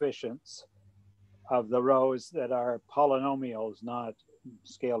coefficients of the rows that are polynomials, not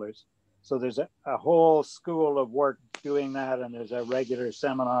scalars. So there's a whole school of work doing that, and there's a regular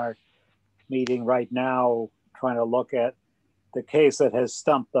seminar meeting right now trying to look at the case that has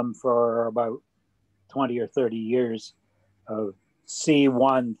stumped them for about 20 or 30 years of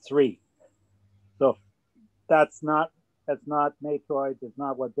C13. So that's not matroids, it's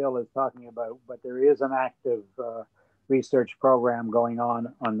not what Bill is talking about, but there is an active research program going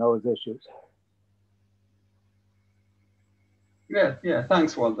on those issues. Yeah,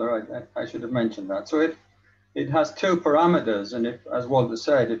 thanks, Walter. I should have mentioned that. So it has two parameters, and if, as Walter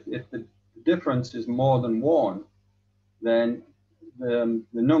said, if the difference is more than 1, then the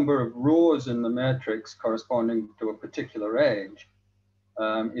number of rows in the matrix corresponding to a particular edge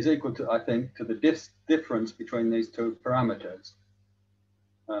is equal to, I think, to the difference between these two parameters.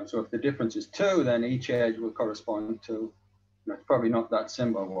 So if the difference is 2, then each edge will correspond to, it's probably not that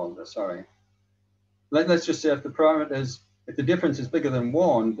simple, Walter, sorry. Let's just say if the parameters, if the difference is bigger than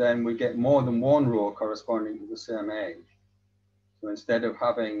 1, then we get more than 1 row corresponding to the same edge. So instead of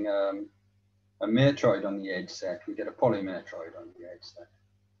having a matroid on the edge set, we get a polymatroid on the edge set.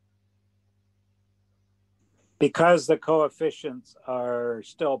 Because the coefficients are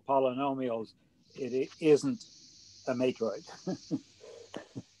still polynomials, it isn't a matroid.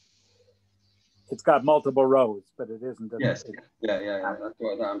 It's got multiple rows, but it isn't. Yes, yeah. That's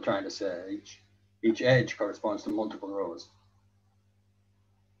what I'm trying to say. Each edge corresponds to multiple rows.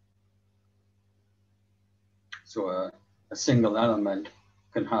 So a single element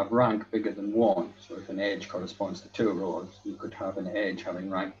can have rank bigger than 1. So if an edge corresponds to 2 rows, you could have an edge having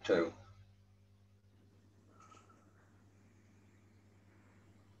rank 2.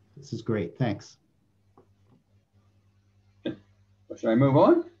 This is great, thanks. Should I move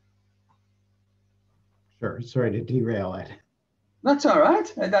on? Sure, sorry to derail it. That's all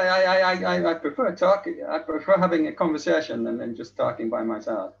right. I prefer talking. I prefer having a conversation than just talking by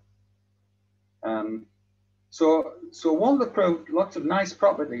myself. So Walter proved lots of nice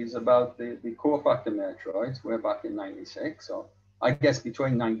properties about the cofactor matroids way back in '96. So I guess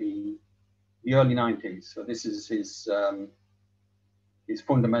between the early '90s. So this is his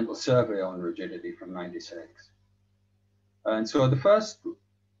fundamental survey on rigidity from '96. And so the first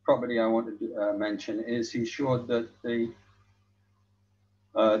property I wanted to mention is he showed that the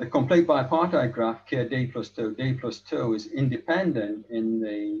complete bipartite graph KD plus 2, D plus 2 is independent in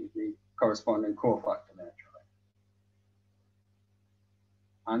the corresponding cofactor matroid.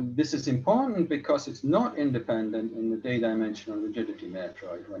 And this is important because it's not independent in the d-dimensional rigidity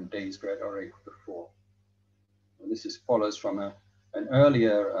matroid when d is greater or equal to 4. And this follows from an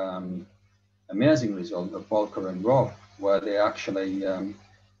earlier amazing result of Volker and Roth, where they actually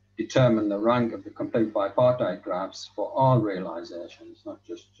determine the rank of the complete bipartite graphs for all realizations, not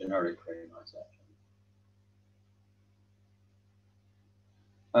just generic realizations.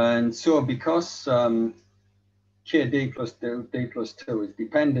 And so because KD plus D plus 2 is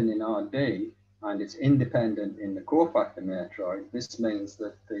dependent in RD and it's independent in the cofactor matroid, this means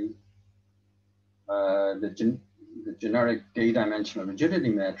that the the generic d-dimensional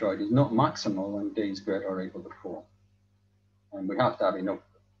rigidity matroid is not maximal when d is greater or equal to 4. And we have to have enough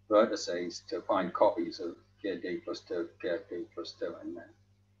vertices to find copies of kd plus 2, kd plus 2 in there.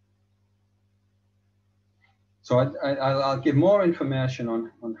 So I'll give more information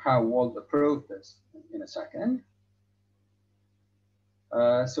on how Walter proved this in a second.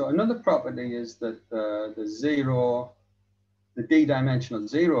 So another property is that the d-dimensional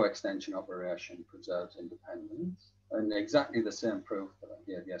zero extension operation preserves independence, and exactly the same proof that I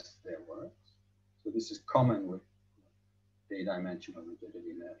gave yesterday works. So this is common with d-dimensional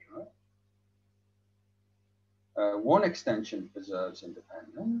rigidity matroid. One extension preserves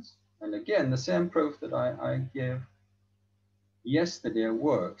independence, and again, the same proof that I gave yesterday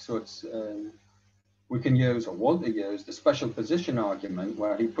works. So it's we can use, or Walter used, the special position argument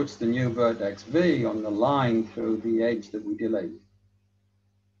where he puts the new vertex v on the line through the edge that we delete,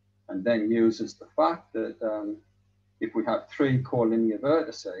 and then uses the fact that if we have 3 collinear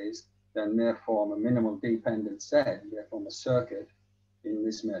vertices, then they form a minimal dependent set, they form a circuit in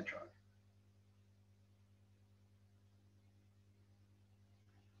this matroid.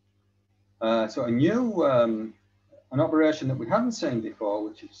 So a new, an operation that we haven't seen before,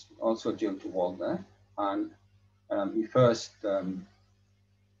 which is also due to Walter, and he first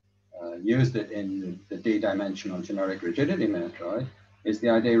used it in the d-dimensional generic rigidity matroid, is the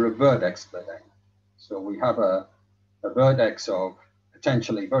idea of vertex splitting. So we have a vertex of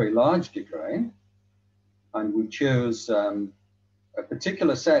potentially very large degree, and we choose a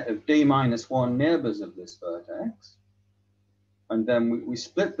particular set of d-1 neighbors of this vertex, and then we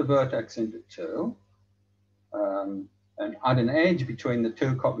split the vertex into 2, and add an edge between the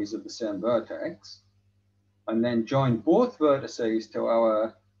 2 copies of the same vertex, and then join both vertices to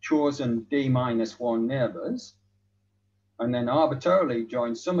our chosen d-1 neighbors, and then arbitrarily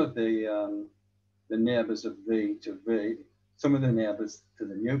join some of the neighbors of v to v, some of the neighbors to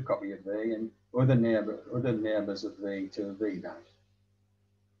the new copy of v, and other neighbors of v to v dash.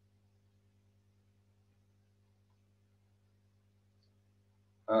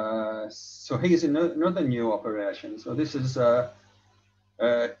 So here's another new operation. So this is a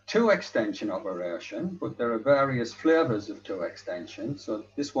 2 extension operation, but there are various flavors of 2 extensions. So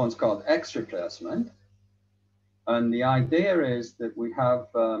this one's called X replacement. And the idea is that we have,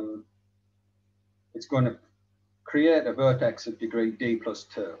 it's going to create a vertex of degree d plus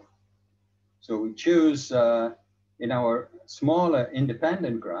 2. So we choose, in our smaller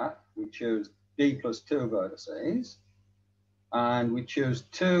independent graph, we choose d plus 2 vertices, and we choose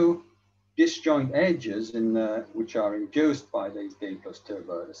 2 disjoint edges which are induced by these d plus 2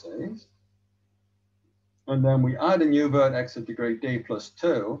 vertices. And then we add a new vertex of degree d plus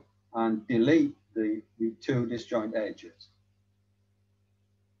 2 and delete the 2 disjoint edges.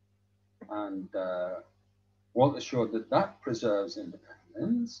 And Walter showed that preserves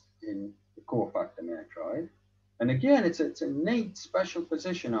independence in the cofactor matroid. And again, it's a neat special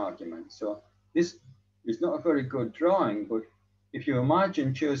position argument. So this is not a very good drawing, but if you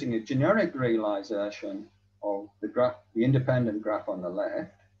imagine choosing a generic realization of the graph, the independent graph on the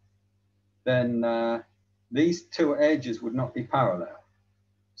left, then these 2 edges would not be parallel.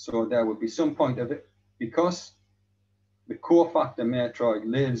 So there would be some point of it, because the cofactor matroid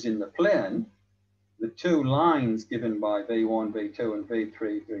lives in the plane, the 2 lines given by V1, V2, and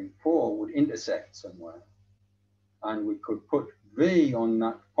V3, V4 would intersect somewhere. And we could put V on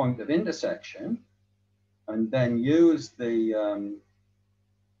that point of intersection, and then use the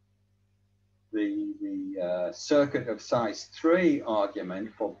circuit of size 3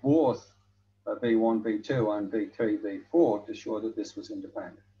 argument for both V1, V2, and V3, V4 to show that this was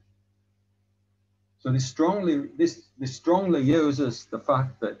independent. So this strongly uses the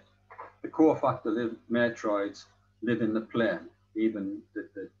fact that the cofactor matroids live in the plane, even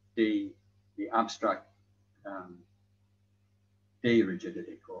the abstract D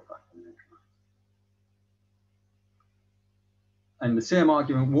rigidity cofactor matroid. And the same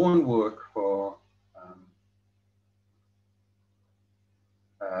argument won't work for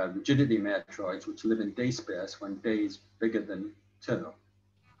rigidity matroids, which live in D space when D is bigger than 2.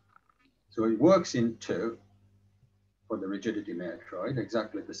 So it works in 2 for the rigidity matroid,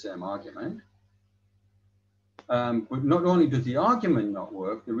 exactly the same argument. But not only does the argument not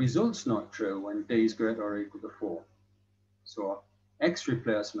work, the result's not true when D is greater or equal to 4. So X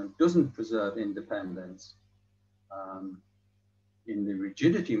replacement doesn't preserve independence in the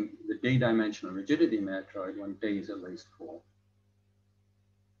rigidity, the d-dimensional rigidity matroid when D is at least 4.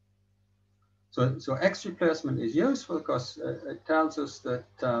 So X replacement is useful because it tells us that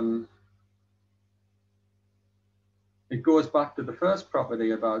it goes back to the first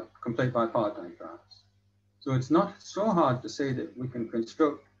property about complete bipartite graphs. So it's not so hard to say that we can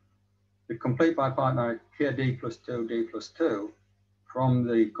construct the complete bipartite KD plus 2, D plus 2 from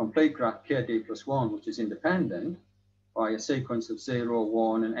the complete graph KD plus 1, which is independent, by a sequence of 0,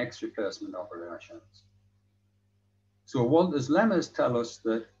 1, and X replacement operations. So Walter's lemmas tell us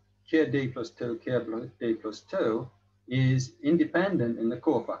that KD plus 2, KD plus 2 is independent in the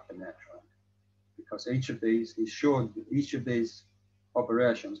cofactor matroid, because each of these, he showed that each of these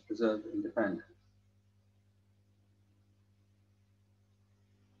operations preserve independence.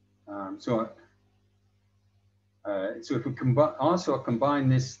 So if we also combine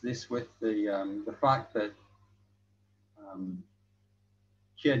this with the fact that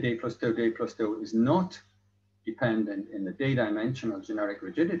KD plus 2, D plus 2 is not dependent in the D-dimensional generic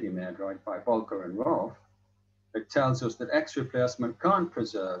rigidity matroid by Volker and Roth, it tells us that X replacement can't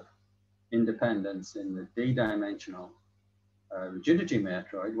preserve independence in the D-dimensional rigidity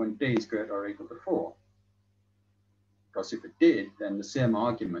matroid when D is greater or equal to 4. Because if it did, then the same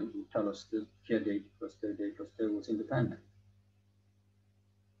argument would tell us that KD plus 2, D plus 2 was independent.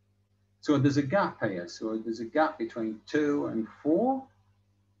 So there's a gap here. So there's a gap between 2 and 4.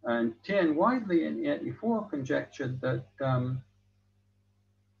 And T and Whiteley in 84 conjectured that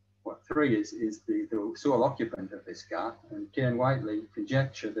 3 is the sole occupant of this gap. And T and Whiteley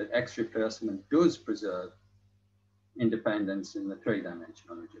conjectured that X replacement does preserve independence in the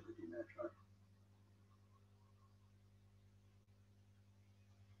 3-dimensional rigidity matroid.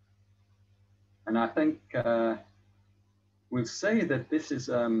 And I think we'll say that this is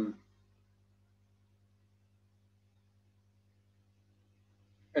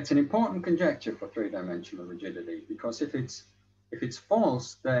it's an important conjecture for 3-dimensional rigidity, because if it's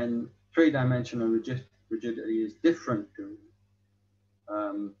false, then 3-dimensional rigidity is different to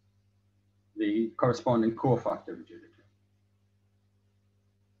the corresponding cofactor rigidity.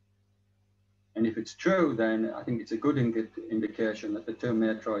 And if it's true, then I think it's a good indication that the two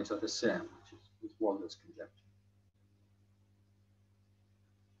matroids are the same, which is Walter's conjecture.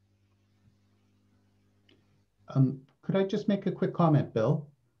 Could I just make a quick comment, Bill?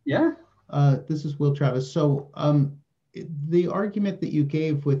 Yeah. This is Will Travis. So the argument that you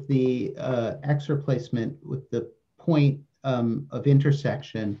gave with the X replacement with the point of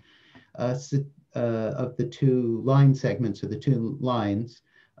intersection of the two line segments, or the two lines,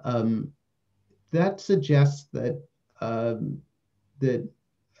 that suggests that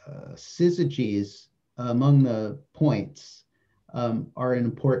syzygies among the points are an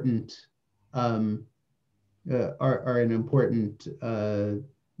important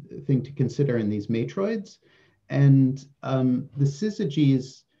thing to consider in these matroids. And the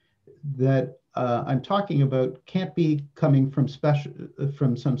syzygies that I'm talking about can't be coming from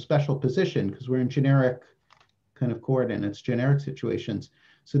some special position, because we're in generic kind of coordinates, generic situations.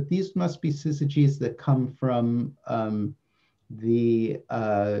 So these must be syzygies that come from the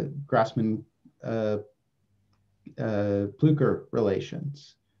Grassmann-Plücker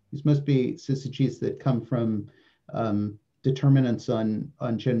relations. These must be syzygies that come from determinants on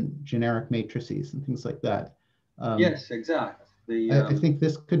generic matrices and things like that. Yes, exactly. I think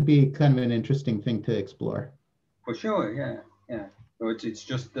this could be kind of an interesting thing to explore. For sure, yeah. So it's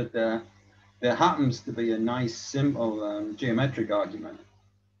just that there happens to be a nice, simple geometric argument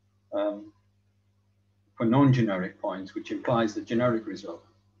for non-generic points, which implies the generic result.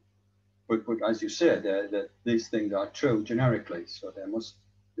 But as you said, that these things are true generically, so they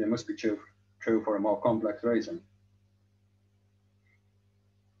must be true for a more complex reason.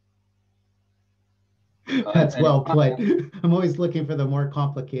 That's well played. I'm always looking for the more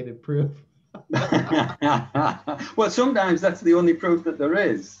complicated proof. Well, sometimes that's the only proof that there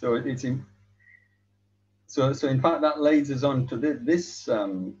is. So so in fact that leads us on to this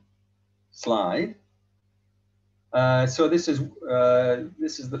slide. So this is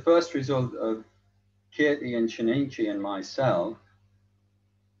the first result of Katie and Shin-Ichi and myself,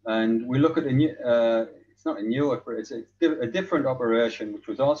 and we look at a new. It's not a new, but it's a different operation, which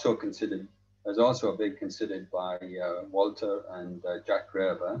was also considered. Has also been considered by Walter and Jack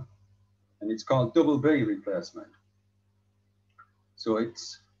Graeber, and it's called double B replacement. So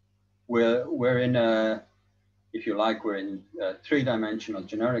we're in a, if you like, we're in 3-dimensional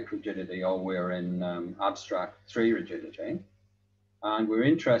generic rigidity, or we're in abstract 3 rigidity, and we're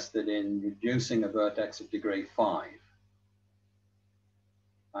interested in reducing a vertex of degree 5.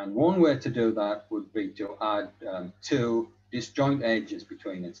 And one way to do that would be to add 2 disjoint edges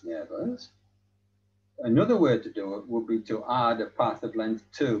between its neighbors. Another way to do it would be to add a path of length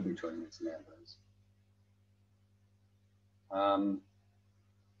 2 between its neighbors.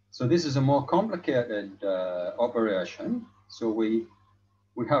 So this is a more complicated operation. So we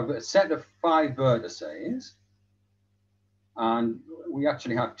have a set of 5 vertices, and we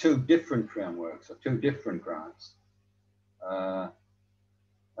actually have 2 different frameworks, or 2 different graphs,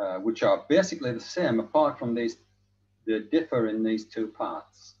 which are basically the same, apart from they differ in these 2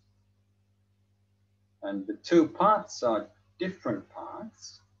 paths. And the 2 paths are different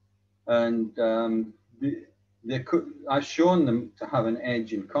paths, and they could, I've shown them to have an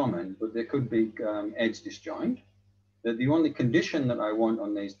edge in common, but they could be edge disjoint. That the only condition that I want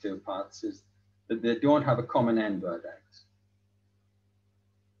on these 2 paths is that they don't have a common end vertex.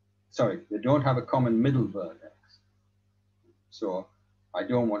 Sorry, they don't have a common middle vertex. So I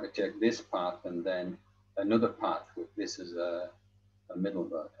don't want to take this path and then another path with this as a middle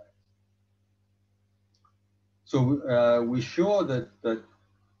vertex. So we show that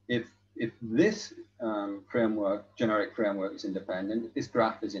if this framework, generic framework, is independent, if this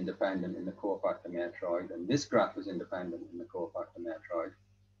graph is independent in the cofactor matroid, and this graph is independent in the cofactor matroid,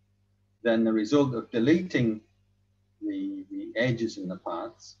 then the result of deleting the edges in the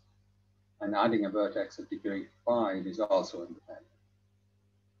paths and adding a vertex of degree 5 is also independent.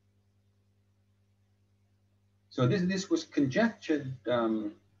 So this was conjectured.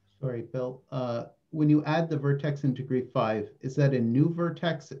 Sorry, Bill. When you add the vertex in degree 5, is that a new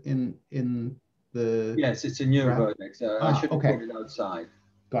vertex in the? Yes, it's a new vertex. I should have put it outside.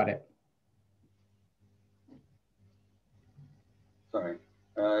 Got it. Sorry.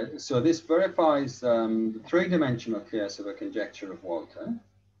 So this verifies the 3-dimensional case of a conjecture of Walter.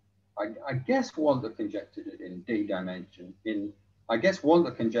 I guess Walter conjectured it in D dimension. I guess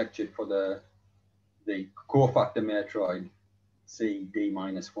Walter conjectured for the cofactor matroid C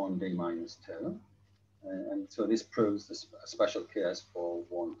D-1, D-2. And so this proves a special case for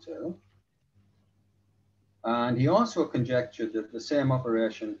 1, 2. And he also conjectured that the same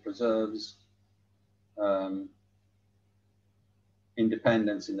operation preserves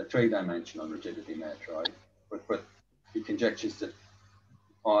independence in the 3-dimensional rigidity matroid, but he conjectures that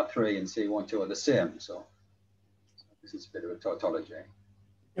R3 and C1, 2 are the same. So this is a bit of a tautology.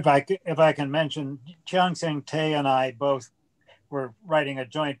 If I can mention, Chiang-Seng Tay and I both were writing a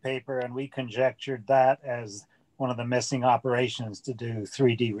joint paper, and we conjectured that as one of the missing operations to do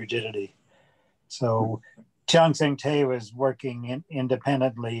 3D rigidity. So Chiang-Seng Tay was working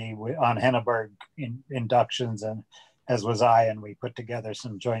independently on Henneberg inductions, and as was I, and we put together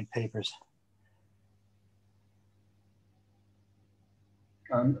some joint papers.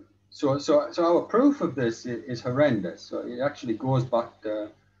 So our proof of this is horrendous. So it actually goes back to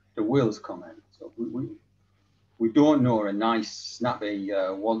Will's comment. So we don't know a nice, snappy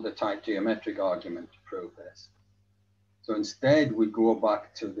Walter-type geometric argument to prove this. So instead, we go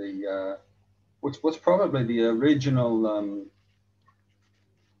back to the what's probably the original.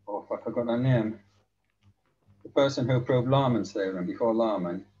 Oh, I forgot her name. The person who proved Larman's theorem before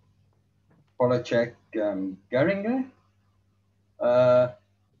Larman, Polacek Geringer.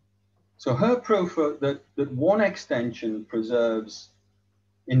 So her proof that one extension preserves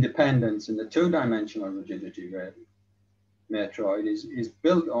independence in the 2-dimensional rigidity matroid is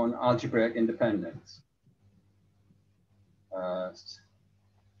built on algebraic independence.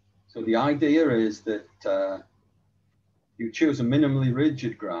 So the idea is that you choose a minimally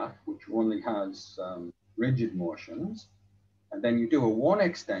rigid graph, which only has rigid motions, and then you do a 1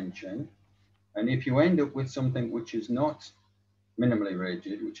 extension, and if you end up with something which is not minimally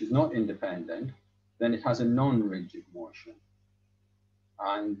rigid, which is not independent, then it has a non-rigid motion.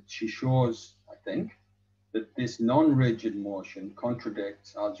 And she shows, I think, that this non-rigid motion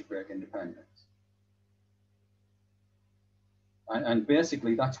contradicts algebraic independence. And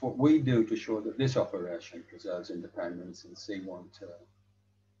basically, that's what we do to show that this operation preserves independence in C1, 2.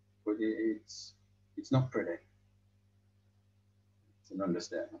 But it's not pretty. It's an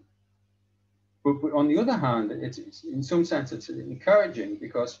understatement. But on the other hand, it's in some sense, it's encouraging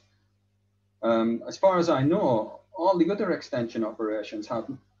because as far as I know, all the other extension operations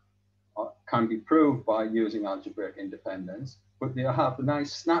can be proved by using algebraic independence, but they have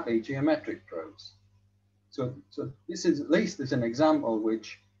nice, snappy geometric proofs. So this is, at least is an example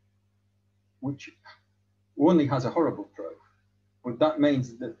which only has a horrible proof. But that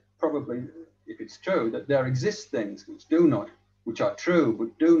means that probably, if it's true, that there exist things which are true,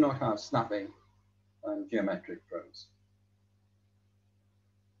 but do not have snappy geometric proofs.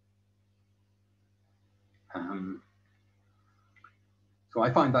 So I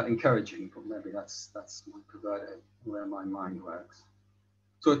find that encouraging, but maybe that's my perverted where my mind works.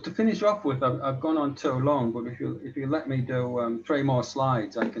 So to finish off with, I've gone on too long, but if you let me do 3 more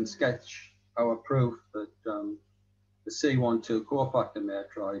slides, I can sketch our proof that the C12 cofactor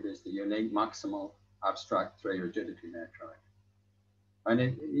matroid is the unique maximal abstract 3 rigidity matroid. And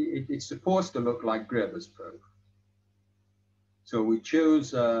it's supposed to look like Graeber's proof. So we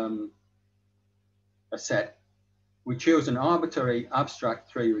choose a set. We choose an arbitrary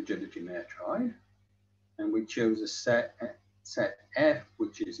abstract 3 rigidity matroid, and we choose a set F,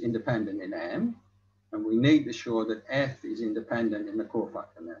 which is independent in M, and we need to show that F is independent in the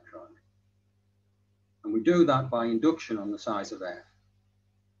cofactor matroid. And we do that by induction on the size of F.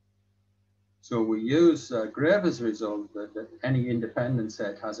 So we use Graeber's result that any independent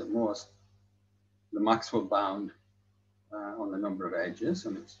set has at most the maximal bound on the number of edges,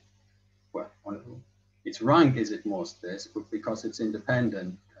 and it's, well, its rank is at most this, but because it's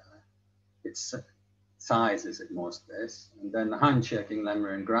independent, its size is at most this. And then the handshaking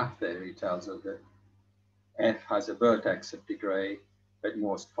lemma and graph theory tells us that F has a vertex of degree at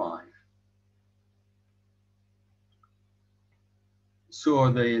most 5.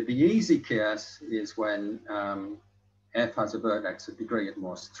 So the easy case is when F has a vertex of degree at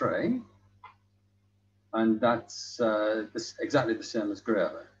most 3. And that's exactly the same as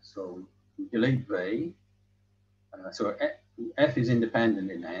Graeber. So we delete V. So F is independent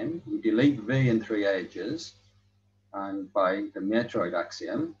in M. We delete V in 3 edges. And by the matroid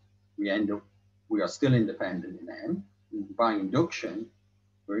axiom, we are still independent in M. And by induction,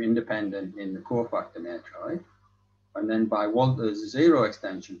 we're independent in the cofactor matroid. And then by Walter's zero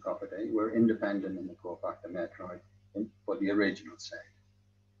extension property, we're independent in the cofactor matroid for the original set.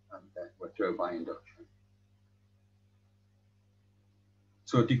 And we're through by induction.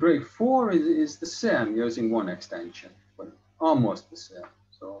 So degree 4 is the same using one extension, but almost the same.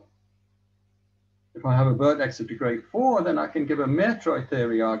 So if I have a vertex of degree 4, then I can give a matroid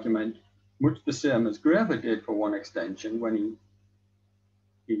theory argument much the same as Graeber did for one extension when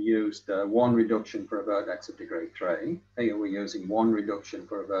he used one reduction for a vertex of degree 3. Here we're using one reduction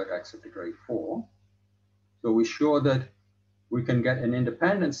for a vertex of degree 4. So we show that we can get an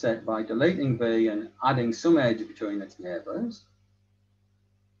independent set by deleting V and adding some edge between its neighbors.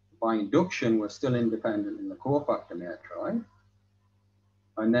 By induction, we're still independent in the cofactor matroid.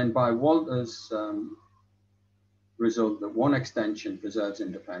 And then by Walter's result that one extension preserves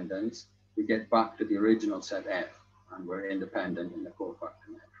independence, we get back to the original set F, and we're independent in the cofactor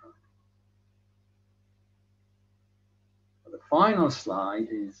matroid. The final slide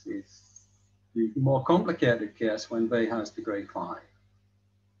is the more complicated case when V has degree 5.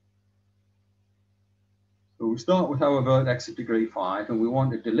 So we start with our vertex of degree 5, and we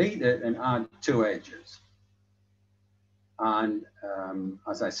want to delete it and add 2 edges. And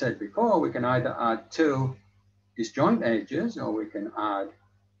as I said before, we can either add 2 disjoint edges, or we can add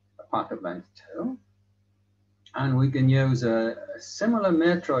a path of length 2. And we can use a similar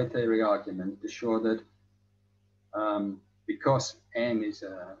matroid theory argument to show that because M is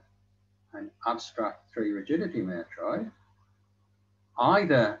an abstract 3 rigidity matroid,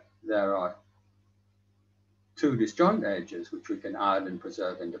 either there are 2 disjoint edges which we can add and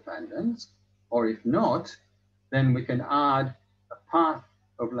preserve independence, or if not, then we can add a path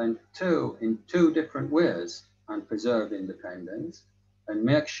of length 2 in 2 different ways and preserve independence, and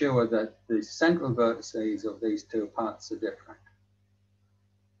make sure that the central vertices of these 2 paths are different.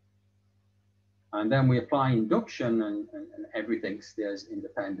 And then we apply induction, and everything stays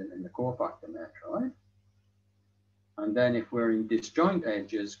independent in the cofactor matroid. And then if we're in disjoint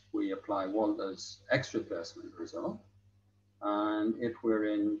edges, we apply Walter's extra placement result. And if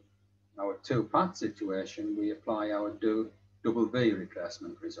we're in our 2-path situation, we apply our double V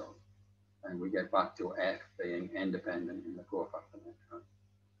replacement result. And we get back to F being independent in the cofactor matroid.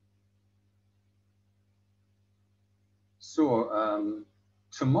 So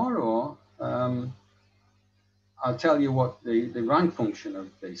tomorrow, I'll tell you what the rank function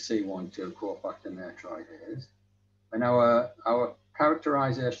of the C12 cofactor matroid is. And our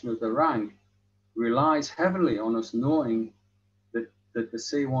characterization of the rank relies heavily on us knowing that the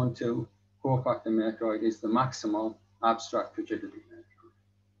C12 cofactor matroid is the maximal abstract rigidity matroid.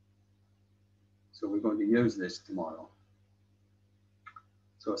 So we're going to use this tomorrow.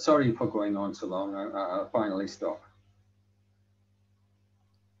 So sorry for going on so long. I'll finally stop.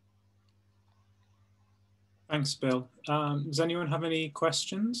 Thanks, Bill. Does anyone have any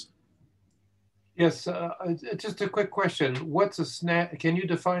questions? Yes, just a quick question. What's a snap? Can you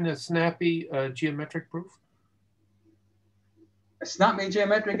define a snappy geometric proof? A snappy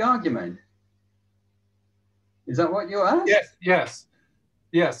geometric argument? Is that what you asked? Yes, yes,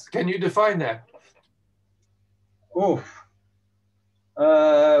 yes. Can you define that? Oof.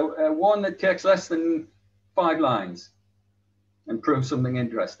 One that takes less than 5 lines and proves something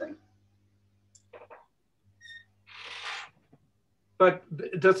interesting. But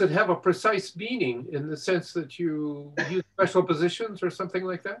does it have a precise meaning in the sense that you use special positions or something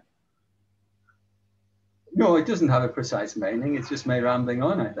like that? No, it doesn't have a precise meaning. It's just me rambling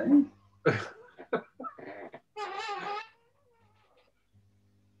on, I think.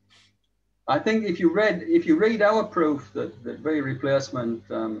 I think if you read our proof that V replacement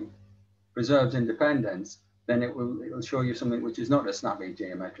preserves independence, then it'll show you something which is not a snappy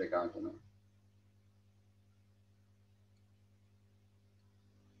geometric argument.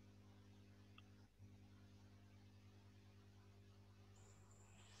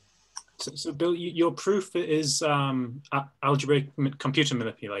 So Bill, your proof is algebraic computer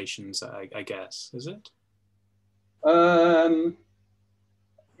manipulations, I guess, is it?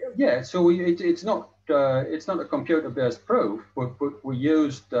 Yeah, so it's not a computer-based proof, but we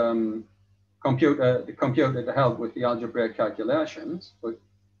used the computer to help with the algebraic calculations. But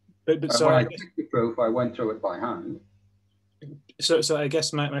so when I did the proof, I went through it by hand. So I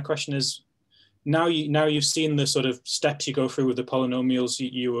guess my question is, now you've seen the sort of steps you go through with the polynomials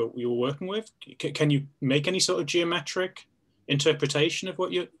you were working with. Can you make any sort of geometric interpretation of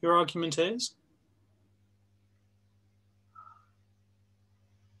what your argument is?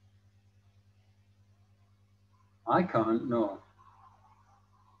 I can't, no.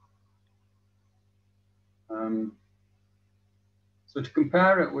 So to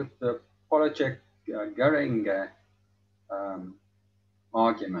compare it with the Polacek-Gering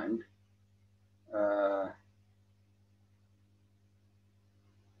argument,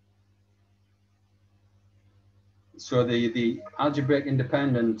 so the algebraic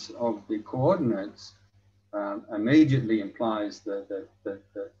independence of the coordinates immediately implies that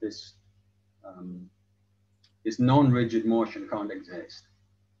this non-rigid motion can't exist.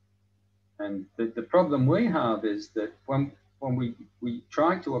 And the problem we have is that when we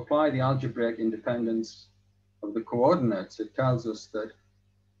try to apply the algebraic independence of the coordinates, it tells us that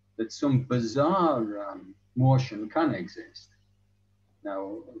some bizarre motion can exist.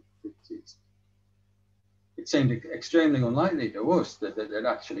 Now, it seemed extremely unlikely to us that it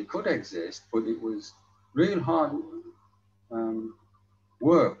actually could exist, but it was real hard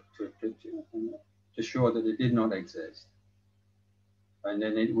work to show that it did not exist. And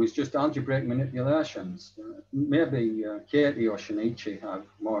then it was just algebraic manipulations. Maybe Katie or Shin-Ichi have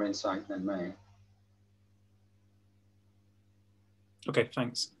more insight than me. Okay,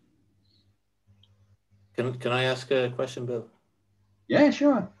 thanks. Can I ask a question, Bill? Yeah,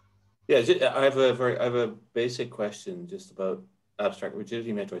 sure. Yeah, I have a basic question just about abstract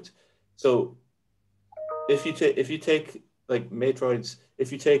rigidity matroids. So, if you take like matroids,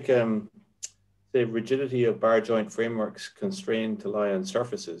 if you take the rigidity of bar joint frameworks constrained to lie on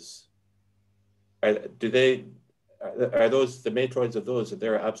surfaces, are those the matroids of those? Are they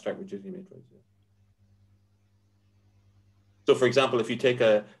abstract rigidity matroids? So, for example, if you take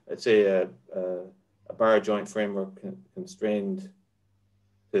let's say a bar joint framework constrained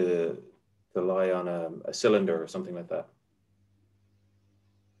to lie on a cylinder or something like that,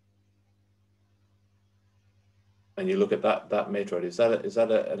 and you look at that matroid, is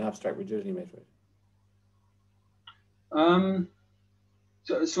that an abstract rigidity matroid?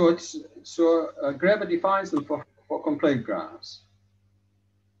 Gravity defines them for complete graphs.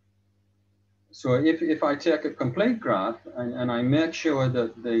 So if I take a complete graph and I make sure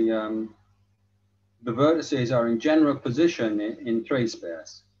that the vertices are in general position in 3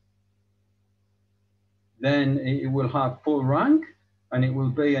 space, then it will have full rank and it will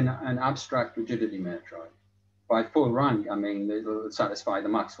be an abstract rigidity matroid. By full rank, I mean it'll satisfy the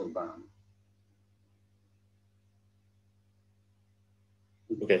maximal bound.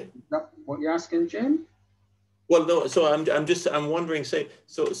 Okay. Is that what you're asking, Jim? Well, no. So I'm wondering. Say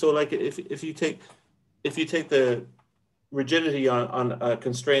so like if you take the rigidity on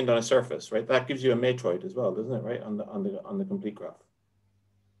constrained on a surface, right? That gives you a matroid as well, doesn't it? Right, on the complete graph.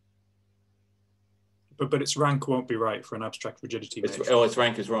 But its rank won't be right for an abstract rigidity matrix. Its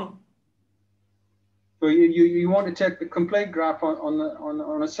rank is wrong. So you want to take the complete graph on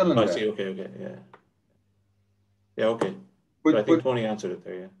a cylinder? Oh, I see. Okay. Yeah. Okay. But I think Tony answered it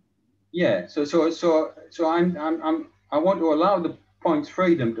there. Yeah. Yeah. So I want to allow the points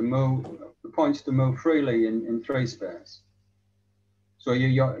freedom to move, the points to move freely in 3 space. So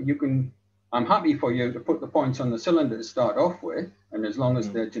you can. I'm happy for you to put the points on the cylinder to start off with, and as long as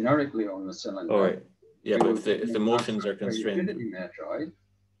they're generically on the cylinder. All right. Yeah, but if the motions are constrained. Matroid,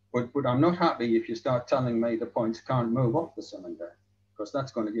 but I'm not happy if you start telling me the points can't move off the cylinder, because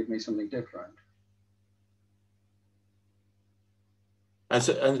that's going to give me something different.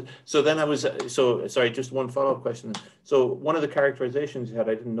 And so then sorry, just one follow-up question. So one of the characterizations you had,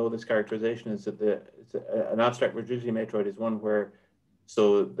 I didn't know this characterization, is that an abstract rigidity matroid is one where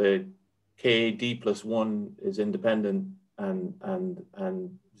so the KD plus 1 is independent and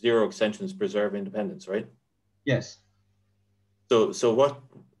 0 extensions preserve independence, right? Yes. So what,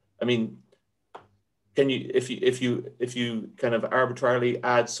 I mean, can you, if you kind of arbitrarily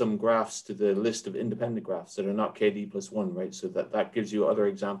add some graphs to the list of independent graphs that are not KD plus 1, right? So that gives you other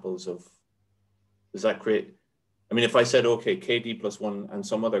examples of, does that create, I mean, if I said, okay, KD plus 1 and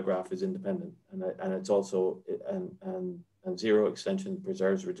some other graph is independent and it's also, and 0 extension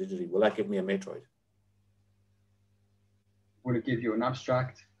preserves rigidity, will that give me a matroid? Would it give you an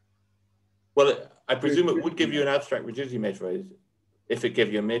abstract? Well, I presume it would give you an abstract rigidity matroid if it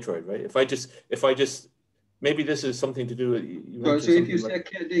gave you a matroid, right? If I just, maybe this is something to do with. So if you say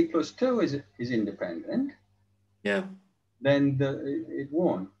KD plus 2 is independent, yeah, then it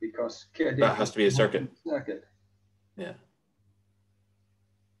won't, because KD that has to be a circuit. Yeah.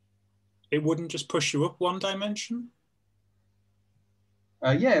 It wouldn't just push you up one dimension?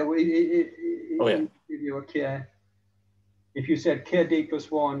 Yeah, oh yeah. Give you a K. If you said KD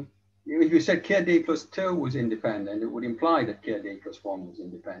plus 1, if you said KD plus 2 was independent, it would imply that KD plus 1 was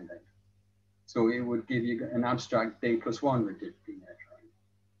independent. So it would give you an abstract D plus 1 rigidity matroid.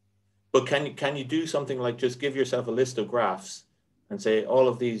 But can you do something like just give yourself a list of graphs and say all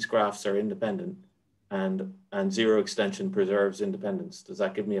of these graphs are independent and 0 extension preserves independence? Does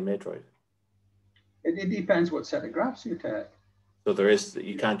that give me a matroid? It depends what set of graphs you take. So there is,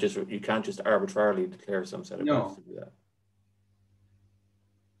 you can't just arbitrarily declare some set of graphs to do that.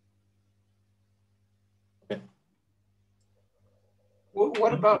 Okay.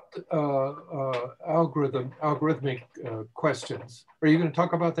 What about algorithmic questions? Are you going to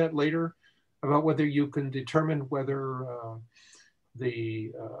talk about that later? About whether you can determine whether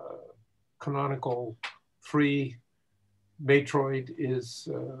the canonical free matroid is,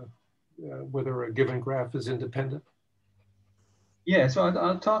 whether a given graph is independent? Yeah, so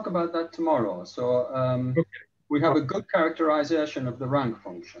I'll talk about that tomorrow. So okay. We have a good characterization of the rank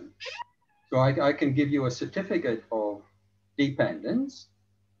function. So I can give you a certificate of dependence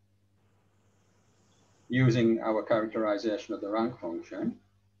using our characterization of the rank function.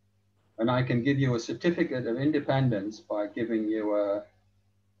 And I can give you a certificate of independence by giving you a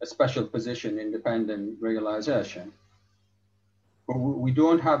special position independent realization. But we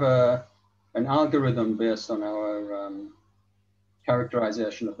don't have an algorithm based on our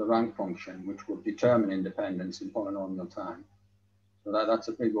characterization of the rank function, which would determine independence in polynomial time. So that's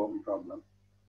a big open problem.